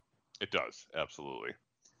 It does, absolutely.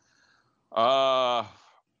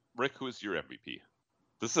 Rick, who is your MVP?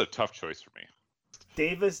 This is a tough choice for me.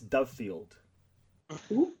 Davis Duffield.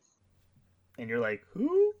 Who? And you're like,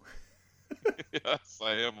 who? Yes,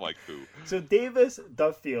 I am like who. So Davis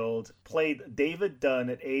Duffield played David Dunn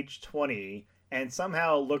at age 20 and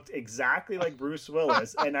somehow looked exactly like Bruce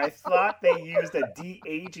Willis. And I thought they used a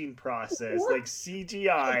de-aging process, like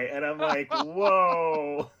CGI. And I'm like,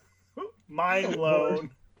 whoa, mind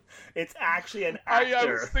blown. It's actually an actor. I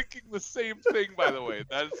was thinking the same thing, by the way.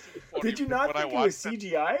 That's funny. Did you not think it was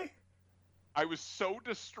CGI? I was so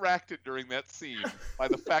distracted during that scene by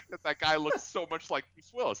the fact that guy looks so much like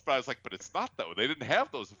Bruce Willis. But I was like, but it's not, though. They didn't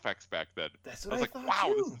have those effects back then. That's what I was I like, thought,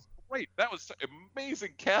 wow, too. this is great. That was amazing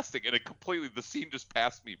casting. And the scene just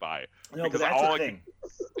passed me by. No, but that's the thing.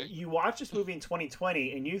 You watch this movie in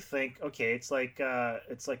 2020 and you think, okay, it's like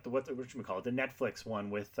what should we call it? The Netflix one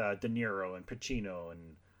with De Niro and Pacino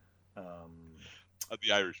and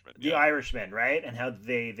The Irishman. The Irishman, right? And how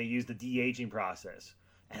they use the de-aging process.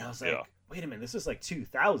 And I was like, wait a minute, this is like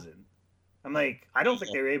 2000. I'm like, I don't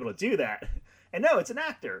think they were able to do that. And no, it's an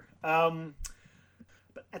actor.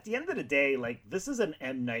 But at the end of the day, like, this is an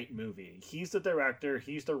M. Night movie. He's the director.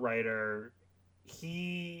 He's the writer.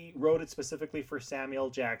 He wrote it specifically for Samuel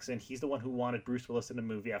Jackson. He's the one who wanted Bruce Willis in the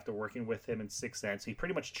movie after working with him in Sixth Sense. He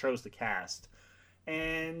pretty much chose the cast.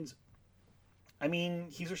 And I mean,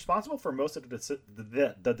 he's responsible for most of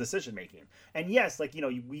the decision making. And yes, like, you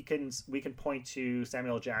know, we can point to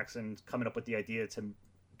Samuel Jackson coming up with the idea to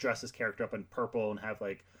dress his character up in purple and have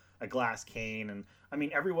like a glass cane. And I mean,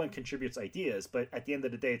 everyone contributes ideas, but at the end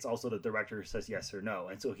of the day, it's also the director who says yes or no.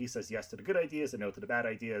 And so he says yes to the good ideas and no to the bad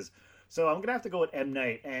ideas. So I'm gonna have to go with M.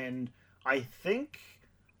 Night, and I think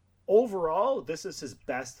overall, this is his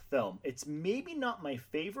best film. It's maybe not my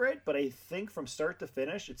favorite, but I think from start to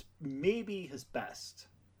finish, it's maybe his best.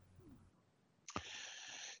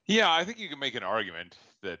 Yeah, I think you can make an argument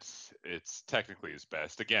that it's technically his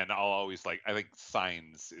best. Again, I think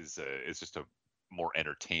Signs is just a more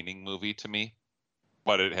entertaining movie to me,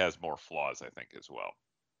 but it has more flaws, I think, as well.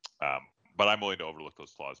 But I'm willing to overlook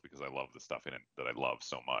those flaws because I love the stuff in it that I love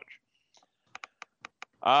so much.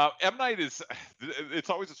 M. Night his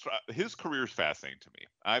career is fascinating to me.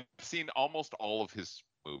 I've seen almost all of his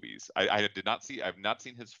movies. I've not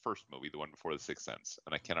seen his first movie, the one before The Sixth Sense,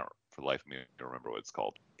 and I cannot for the life of me remember what it's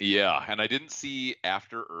called. Yeah, and I didn't see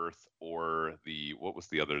After Earth or the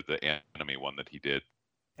anime one that he did.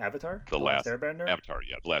 Avatar? The Last Airbender? Avatar,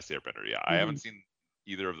 yeah, The Last Airbender, yeah. Mm-hmm. I haven't seen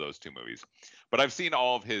either of those two movies, but I've seen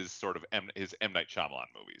all of his sort of his M. Night Shyamalan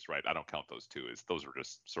movies, right? I don't count those two, as those are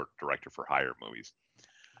just sort of director for hire movies.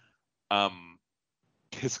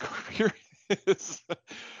 His career is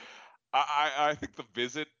I think The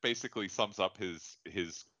Visit basically sums up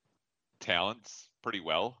his talents pretty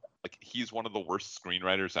well. Like, he's one of the worst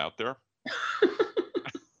screenwriters out there.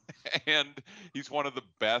 And he's one of the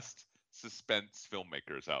best suspense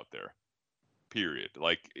filmmakers out there. Period.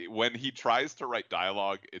 Like, when he tries to write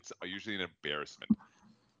dialogue, it's usually an embarrassment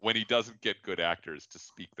when he doesn't get good actors to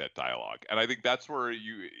speak that dialogue. And I think that's where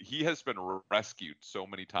he has been rescued so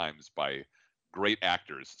many times by great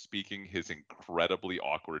actors speaking his incredibly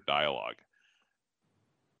awkward dialogue.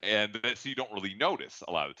 And so you don't really notice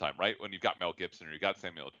a lot of the time, right? When you've got Mel Gibson or you got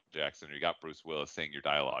Samuel Jackson or you got Bruce Willis saying your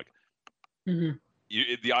dialogue,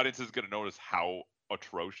 the audience is going to notice how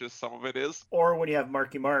atrocious some of it is. Or when you have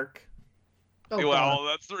Marky Mark. That's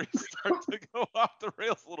where you start to go off the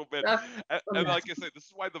rails a little bit. And like I said, this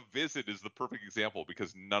is why The Visit is the perfect example,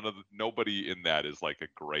 because nobody in that is like a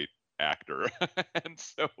great actor. And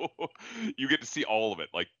so you get to see all of it,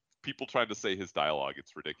 like people trying to say his dialogue.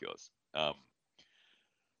 It's ridiculous.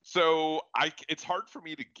 So it's hard for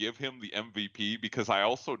me to give him the MVP, because I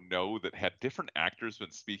also know that had different actors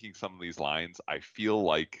been speaking some of these lines, I feel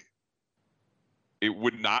like it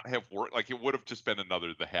would not have worked. Like, it would have just been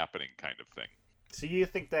another The Happening kind of thing. So you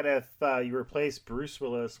think that if you replace Bruce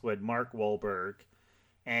Willis with Mark Wahlberg,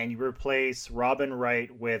 and you replace Robin Wright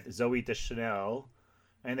with Zoe Deschanel,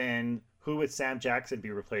 and then who would Sam Jackson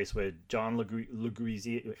be replaced with? John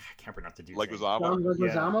Leguizamo? I can't pronounce the dude's name. John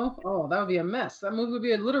Leguizamo? Yeah. Oh, that would be a mess. That movie would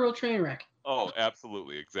be a literal train wreck. Oh,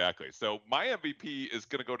 absolutely, exactly. So my MVP is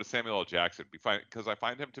going to go to Samuel L. Jackson, because I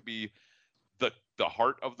find him to be the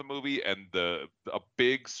heart of the movie and a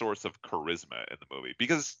big source of charisma in the movie.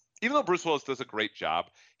 Because even though Bruce Willis does a great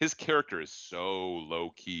job, his character is so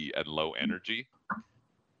low key and low energy.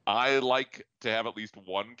 I like to have at least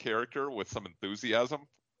one character with some enthusiasm,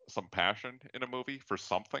 some passion in a movie for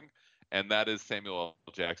something, and that is Samuel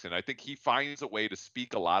L. Jackson. I think he finds a way to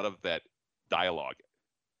speak a lot of that dialogue,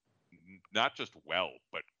 not just well,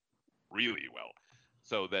 but really well,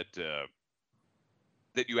 so that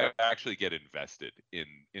you actually get invested in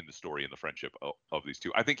the story and the friendship of these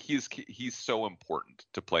two. I think he's so important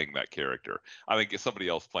to playing that character. I think if somebody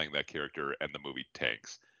else playing that character and the movie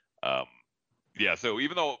tanks. Yeah, so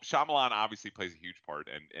even though Shyamalan obviously plays a huge part,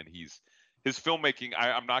 and his filmmaking,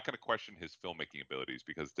 I'm not going to question his filmmaking abilities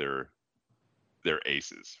because they're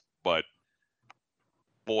aces. But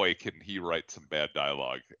boy, can he write some bad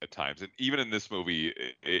dialogue at times. And even in this movie,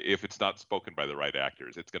 if it's not spoken by the right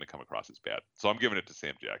actors, it's going to come across as bad. So I'm giving it to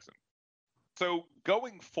Sam Jackson. So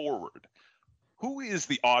going forward, who is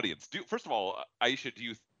the audience? First of all, Aisha, do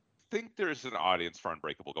you think there's an audience for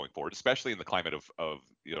Unbreakable going forward, especially in the climate of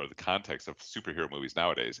the context of superhero movies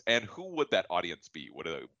nowadays? And who would that audience be?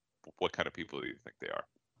 What kind of people do you think they are?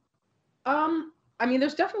 I mean,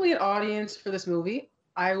 there's definitely an audience for this movie.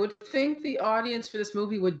 I would think the audience for this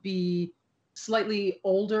movie would be slightly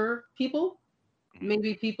older people,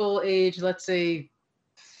 maybe people age, let's say,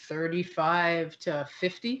 35 to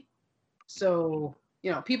 50. So,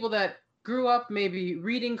 people that grew up maybe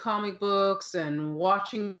reading comic books and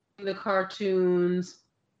watching the cartoons,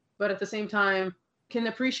 but at the same time can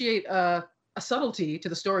appreciate a subtlety to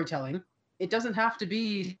the storytelling. It doesn't have to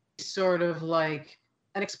be sort of like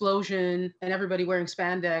an explosion and everybody wearing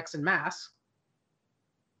spandex and masks.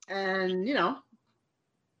 And,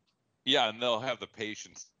 Yeah, and they'll have the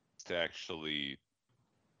patience to actually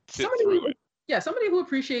sit through it. Yeah, somebody who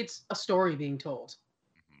appreciates a story being told.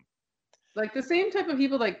 Like the same type of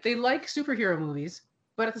people, like they like superhero movies,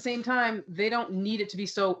 but at the same time, they don't need it to be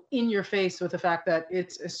so in your face with the fact that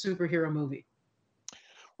it's a superhero movie.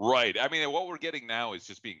 Right. I mean, what we're getting now is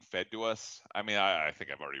just being fed to us. I mean, I think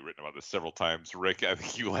I've already written about this several times. Rick, I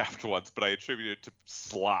think you laughed once, but I attribute it to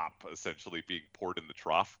slop essentially being poured in the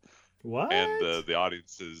trough. What? And the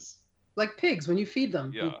audiences... Like pigs, when you feed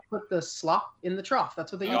them, you put the slop in the trough.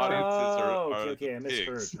 That's what they eat. Audiences are okay. I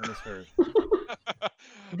misheard.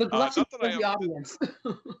 The gluttony of the audience.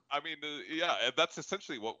 I mean, and that's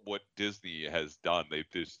essentially what Disney has done.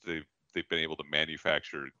 They've been able to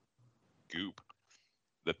manufacture goop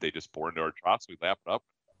that they just pour into our troughs. We lap it up.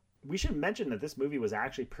 We should mention that this movie was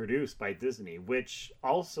actually produced by Disney, which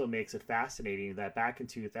also makes it fascinating that back in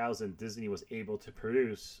 2000, Disney was able to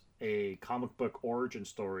produce a comic book origin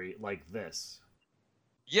story like this.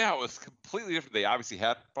 Yeah, it was completely different. They obviously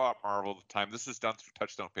had bought Marvel at the time. This is done through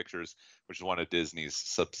Touchstone Pictures, which is one of Disney's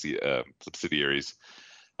subsidiaries.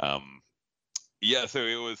 So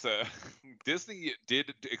it was Disney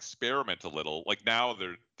did experiment a little. Like now,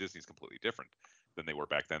 Disney's completely different than they were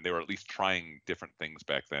back then. They were at least trying different things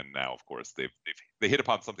back then. Now, of course, they hit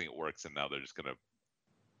upon something that works, and now they're just going to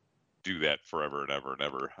do that forever and ever and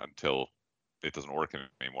ever until it doesn't work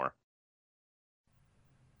anymore.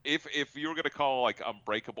 If you were going to call like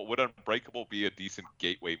Unbreakable, would Unbreakable be a decent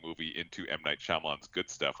gateway movie into M. Night Shyamalan's good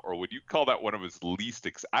stuff, or would you call that one of his least?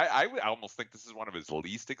 I would almost think this is one of his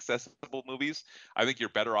least accessible movies. I think you're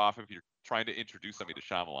better off if you're trying to introduce somebody to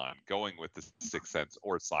Shyamalan, going with The Sixth Sense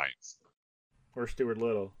or Signs. Or Stuart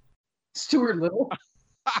Little. Stuart Little?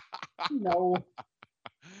 No.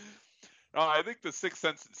 No, I think The Sixth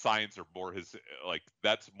Sense and Signs are more his,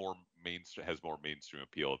 that's more has more mainstream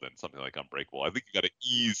appeal than something like Unbreakable. I think you got to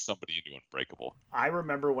ease somebody into Unbreakable. I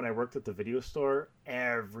remember when I worked at the video store,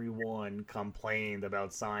 everyone complained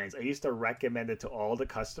about Signs. I used to recommend it to all the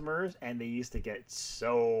customers, and they used to get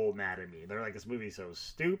so mad at me. They're like, this movie's so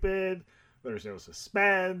stupid. There's no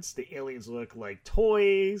suspense. The aliens look like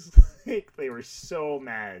toys. They were so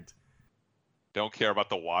mad. Don't care about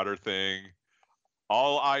the water thing.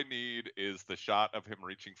 All I need is the shot of him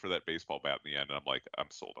reaching for that baseball bat in the end, and I'm like, I'm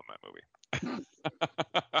sold on that movie.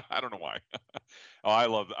 I don't know why. I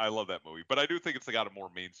love that movie, but I do think it's got a more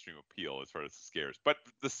mainstream appeal as far as the scares. But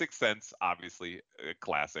The Sixth Sense, obviously, a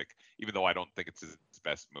classic, even though I don't think it's his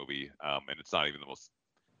best movie, and it's not even the most.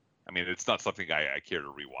 I mean, it's not something I care to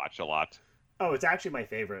rewatch a lot. Oh, it's actually my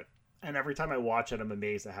favorite, and every time I watch it, I'm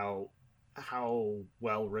amazed at how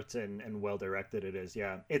well written and well directed it is.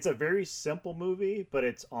 Yeah, it's a very simple movie, but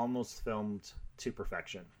it's almost filmed to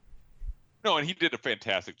perfection. No, and he did a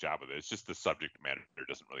fantastic job of it. It's just the subject matter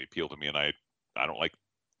doesn't really appeal to me, and I don't like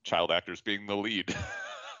child actors being the lead.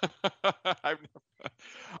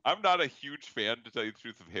 I'm not a huge fan, to tell you the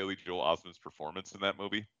truth, of Haley Joel Osment's performance in that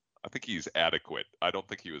movie. I think he's adequate. I don't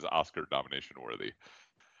think he was Oscar nomination worthy.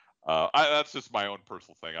 That's just my own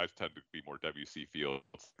personal thing. I tend to be more W.C. Fields.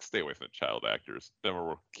 Stay away from the child actors. Never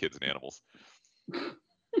were kids and animals.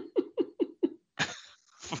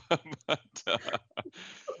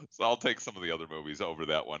 So I'll take some of the other movies over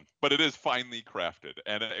that one. But it is finely crafted,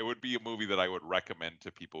 and it would be a movie that I would recommend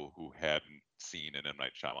to people who hadn't seen an M.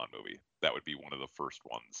 Night Shyamalan movie. That would be one of the first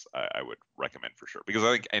ones I would recommend for sure, because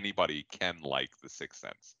I think anybody can like The Sixth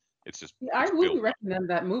Sense. It's just I wouldn't recommend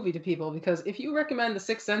that movie to people, because if you recommend The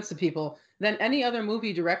Sixth Sense to people, then any other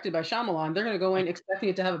movie directed by Shyamalan, they're going to go in expecting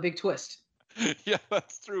it to have a big twist. Yeah,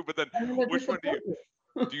 that's true. But then, which one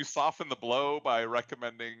do you soften the blow by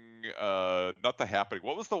recommending? Not The Happening.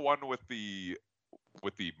 What was the one with the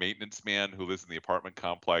maintenance man who lives in the apartment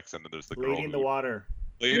complex, and then there's the girl. Lady in the Water.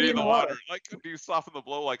 Lady in the Water. Like, do you soften the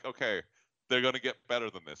blow? Like, okay, they're gonna get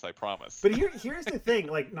better than this, I promise. But here's the thing,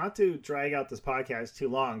 like, not to drag out this podcast too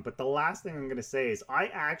long, but the last thing I'm gonna say is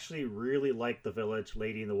I actually really like The Village,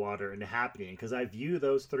 Lady in the Water, and The Happening, because I view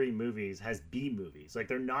those three movies as B movies. Like,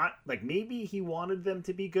 they're not, like, maybe he wanted them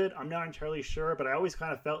to be good, I'm not entirely sure, but I always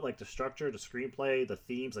kind of felt like the structure, the screenplay, the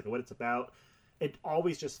themes, like what it's about, it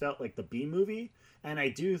always just felt like the B movie. And I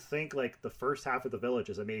do think, like, the first half of The Village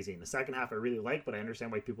is amazing. The second half I really like, but I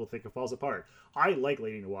understand why people think it falls apart. I like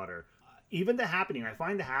Lady in the Water. Even The Happening, I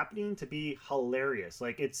find The Happening to be hilarious.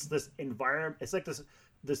 Like, it's this environment, it's like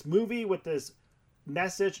this movie with this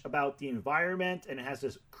message about the environment, and it has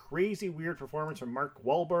this crazy weird performance from Mark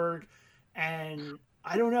Wahlberg, and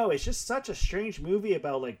I don't know, it's just such a strange movie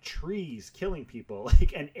about, like, trees killing people,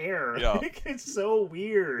 like, and air. Yeah. Like, it's so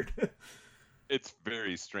weird. It's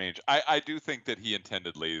very strange. I do think that he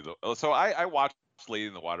intended So I watched Lady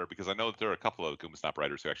in the Water because I know that there are a couple of Goombastomp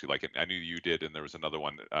writers who actually like it. I knew you did, and there was another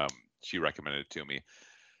one she recommended it to me.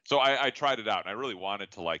 So I tried it out, and I really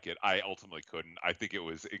wanted to like it. I ultimately couldn't. I think it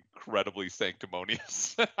was incredibly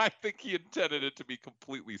sanctimonious. I think he intended it to be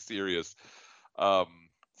completely serious,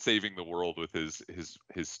 saving the world with his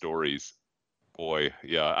stories. Boy,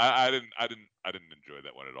 yeah, I didn't enjoy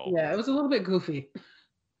that one at all. Yeah, it was a little bit goofy.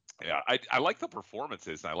 Yeah, I like the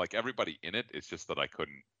performances, and I like everybody in it. It's just that I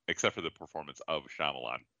couldn't, except for the performance of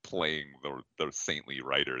Shyamalan playing the saintly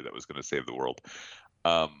writer that was going to save the world.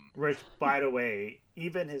 Which, by the way,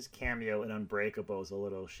 even his cameo in Unbreakable is a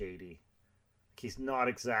little shady. He's not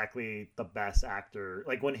exactly the best actor.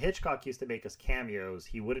 Like, when Hitchcock used to make his cameos,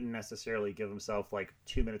 he wouldn't necessarily give himself, like,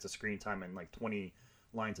 2 minutes of screen time and, like, 20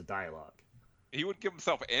 lines of dialogue. He would give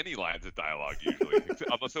himself any lines of dialogue usually,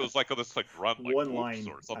 unless it was like this like run like one line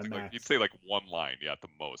or something like you'd say like one line, yeah, at the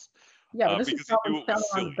most. Yeah, but this is probably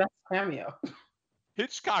Shyamalan's best cameo.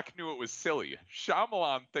 Hitchcock knew it was silly.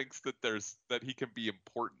 Shyamalan thinks that he can be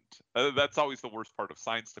important. That's always the worst part of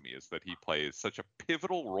Signs to me, is that he plays such a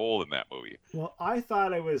pivotal role in that movie. Well, I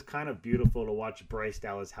thought it was kind of beautiful to watch Bryce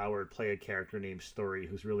Dallas Howard play a character named Story,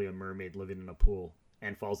 who's really a mermaid living in a pool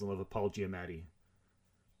and falls in love with Paul Giamatti.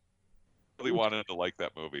 Really wanted to like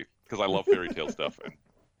that movie because I love fairy tale stuff, and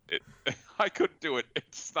I couldn't do it.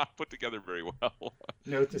 It's not put together very well.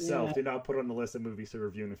 Note to self: do not put it on the list of movies to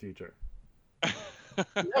review in the future.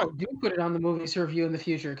 No, do put it on the movies to review in the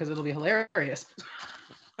future because it'll be hilarious.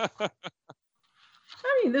 I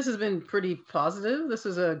mean, this has been pretty positive. This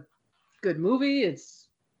is a good movie. It's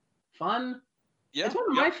fun. Yeah, it's one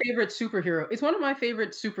of my favorite superhero. It's one of my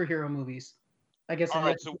favorite superhero movies. I guess I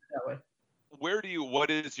have to put it that way.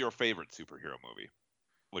 What is your favorite superhero movie?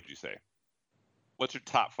 Would you say? What's your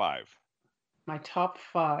top 5? My top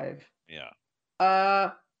 5. Yeah.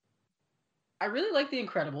 I really like The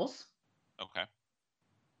Incredibles. Okay.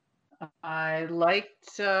 I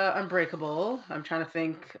liked Unbreakable. I'm trying to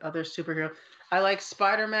think other superhero. I like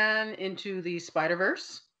Spider-Man Into the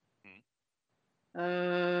Spider-Verse.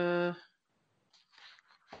 After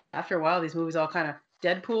a while, these movies all kind of...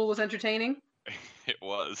 Deadpool was entertaining. It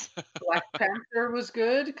was. Black Panther was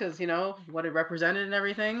good because, you know, what it represented and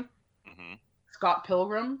everything. Mm-hmm. Scott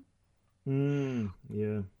Pilgrim.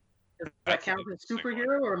 Yeah. Does that count as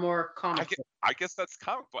superhero or more comic? I guess that's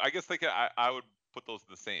comic book. I guess I would put those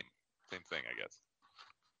in the same thing, I guess,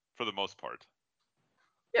 for the most part.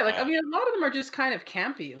 Yeah, like, I mean, a lot of them are just kind of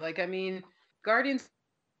campy. Like, I mean, Guardians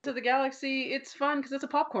of the Galaxy, it's fun because it's a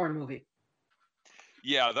popcorn movie.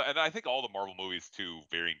 Yeah, and I think all the Marvel movies, to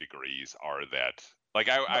varying degrees, are that. Like,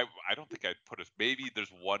 I don't think I'd put maybe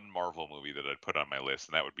there's one Marvel movie that I'd put on my list,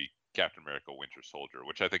 and that would be Captain America: Winter Soldier,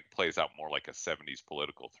 which I think plays out more like a 70s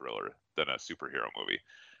political thriller than a superhero movie.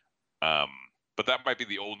 But that might be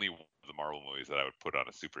the only one of the Marvel movies that I would put on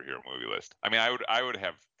a superhero movie list. I mean, I would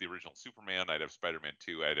have the original Superman, I'd have Spider-Man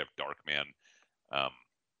 2, I'd have Darkman.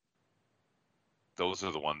 Those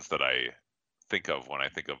are the ones that I think of when I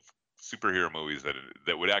think of superhero movies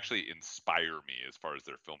that would actually inspire me as far as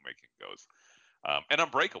their filmmaking goes. And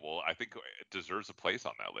Unbreakable, I think, deserves a place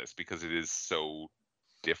on that list because it is so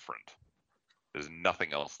different. There's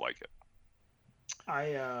nothing else like it.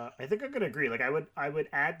 I think I'm gonna agree. Like, I would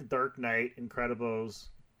add The Dark Knight, Incredibles,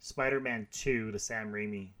 Spider-Man 2, the Sam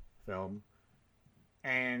Raimi film,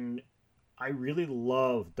 and I really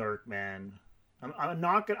love Darkman.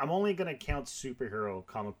 I'm only gonna count superhero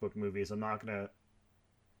comic book movies. I'm not gonna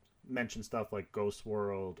mention stuff like Ghost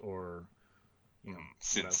World or, you know,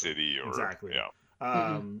 Sin City or exactly.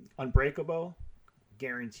 Yeah. Unbreakable,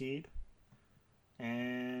 guaranteed.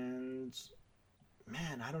 And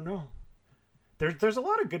man, I don't know. There's a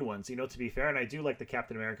lot of good ones, to be fair, and I do like the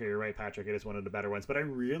Captain America. You're right, Patrick. It is one of the better ones, but I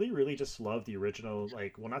really, really just love the original,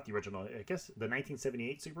 not the original, I guess the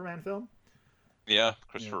 1978 Superman film. Yeah,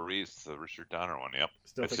 Christopher Reeve's, the Richard Donner one. Yep,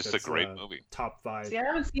 it's just a great movie. Top 5. See, I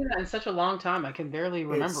haven't seen that in such a long time. I can barely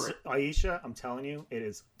remember it. Aisha, I'm telling you, it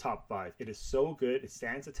is top 5. It is so good. It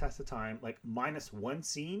stands the test of time. Minus one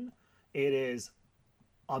scene, it is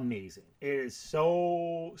amazing. It is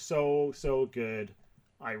so good.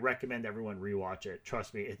 I recommend everyone rewatch it.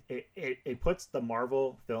 Trust me, it puts the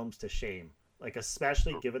Marvel films to shame.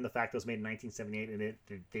 Especially given the fact it was made in 1978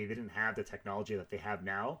 and they didn't have the technology that they have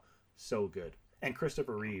now. So good. And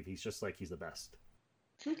Christopher Reeve, he's just he's the best.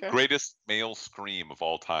 Okay. Greatest male scream of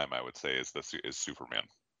all time, I would say, is Superman.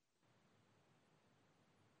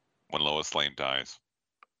 When Lois Lane dies.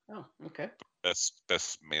 Oh, okay.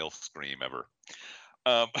 Best male scream ever.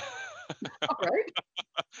 All right.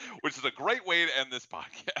 Which is a great way to end this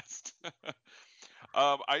podcast.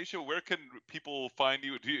 Aisha, where can people find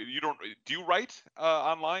you? Do you write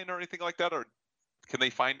online or anything like that, or can they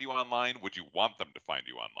find you online? Would you want them to find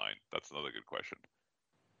you online? That's another good question.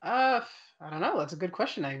 I don't know. That's a good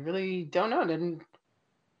question. I really don't know.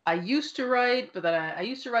 I used to write, but then I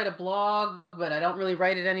used to write a blog, but I don't really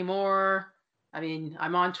write it anymore. I mean,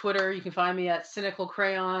 I'm on Twitter. You can find me at Cynical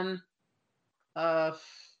Crayon. I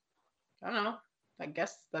don't know. I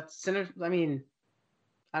guess that's I mean,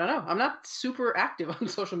 I don't know. I'm not super active on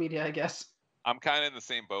social media, I guess. I'm kind of in the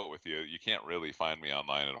same boat with you. You can't really find me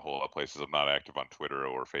online in a whole lot of places. I'm not active on Twitter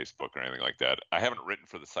or Facebook or anything like that. I haven't written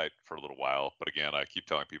for the site for a little while, but again, I keep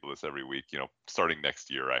telling people this every week. Starting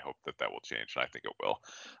next year, I hope that will change, and I think it will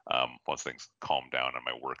once things calm down on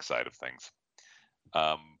my work side of things.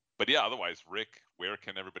 But yeah, otherwise, Rick, where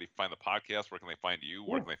can everybody find the podcast? Where can they find you?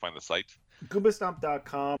 Where can they find the site?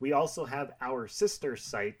 Goombastomp.com. We also have our sister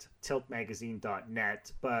site,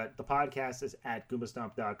 tiltmagazine.net, but the podcast is at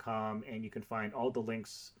goombastomp.com, and you can find all the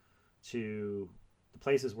links to the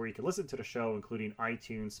places where you can listen to the show, including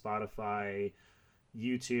iTunes, Spotify,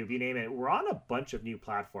 YouTube, you name it. We're on a bunch of new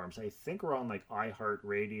platforms. I think we're on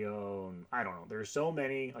iHeartRadio, and I don't know. There's so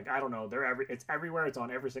many. I don't know. It's everywhere. It's on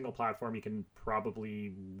every single platform you can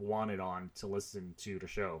probably want it on to listen to the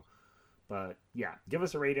show. But yeah, give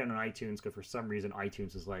us a rating on iTunes, because for some reason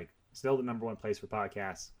iTunes is still the number one place for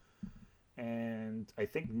podcasts. And I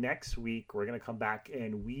think next week we're gonna come back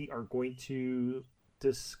and we are going to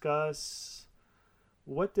discuss,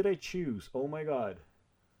 what did I choose? Oh my god.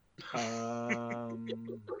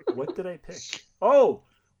 What did I pick? Oh,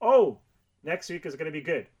 next week is going to be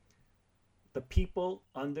good. The People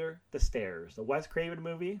Under the Stairs, the Wes Craven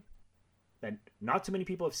movie that not too many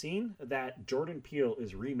people have seen, that Jordan Peele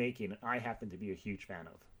is remaking, and I happen to be a huge fan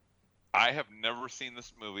of. I have never seen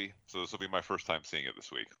this movie, so this will be my first time seeing it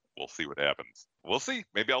this week. We'll see what happens. We'll see.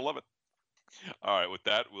 Maybe I'll love it. All right, with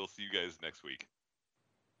that, we'll see you guys next week.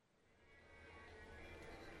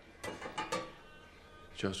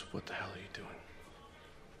 Joseph, what the hell are you doing?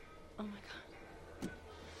 Oh my god.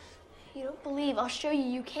 You don't believe? I'll show you.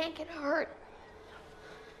 You can't get hurt.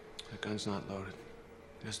 That gun's not loaded.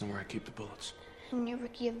 He doesn't know where I keep the bullets. And your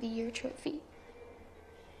Rookie of the Year trophy.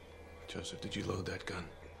 Joseph, did you load that gun?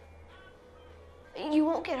 You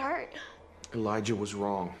won't get hurt. Elijah was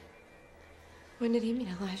wrong. When did he meet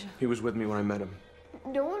Elijah? He was with me when I met him.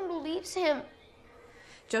 No one believes him.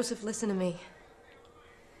 Joseph, listen to me.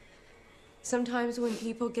 Sometimes when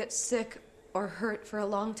people get sick or hurt for a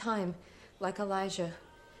long time, like Elijah,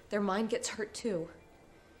 their mind gets hurt too.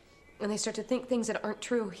 And they start to think things that aren't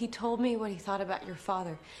true. He told me what he thought about your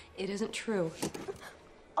father. It isn't true.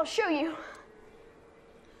 I'll show you.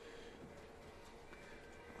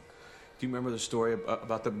 Do you remember the story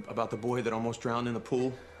about the boy that almost drowned in the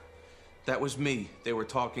pool? That was me they were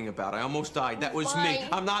talking about. I almost died. That was me.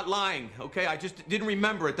 I'm not lying, okay? I just didn't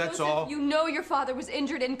remember it, that's all. You know your father was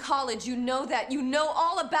injured in college. You know that. You know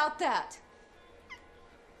all about that.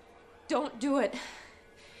 Don't do it.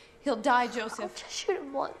 He'll die, Joseph. I'll just shoot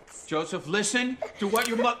him once. Joseph, listen to what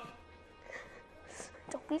your mother...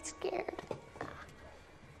 Don't be scared.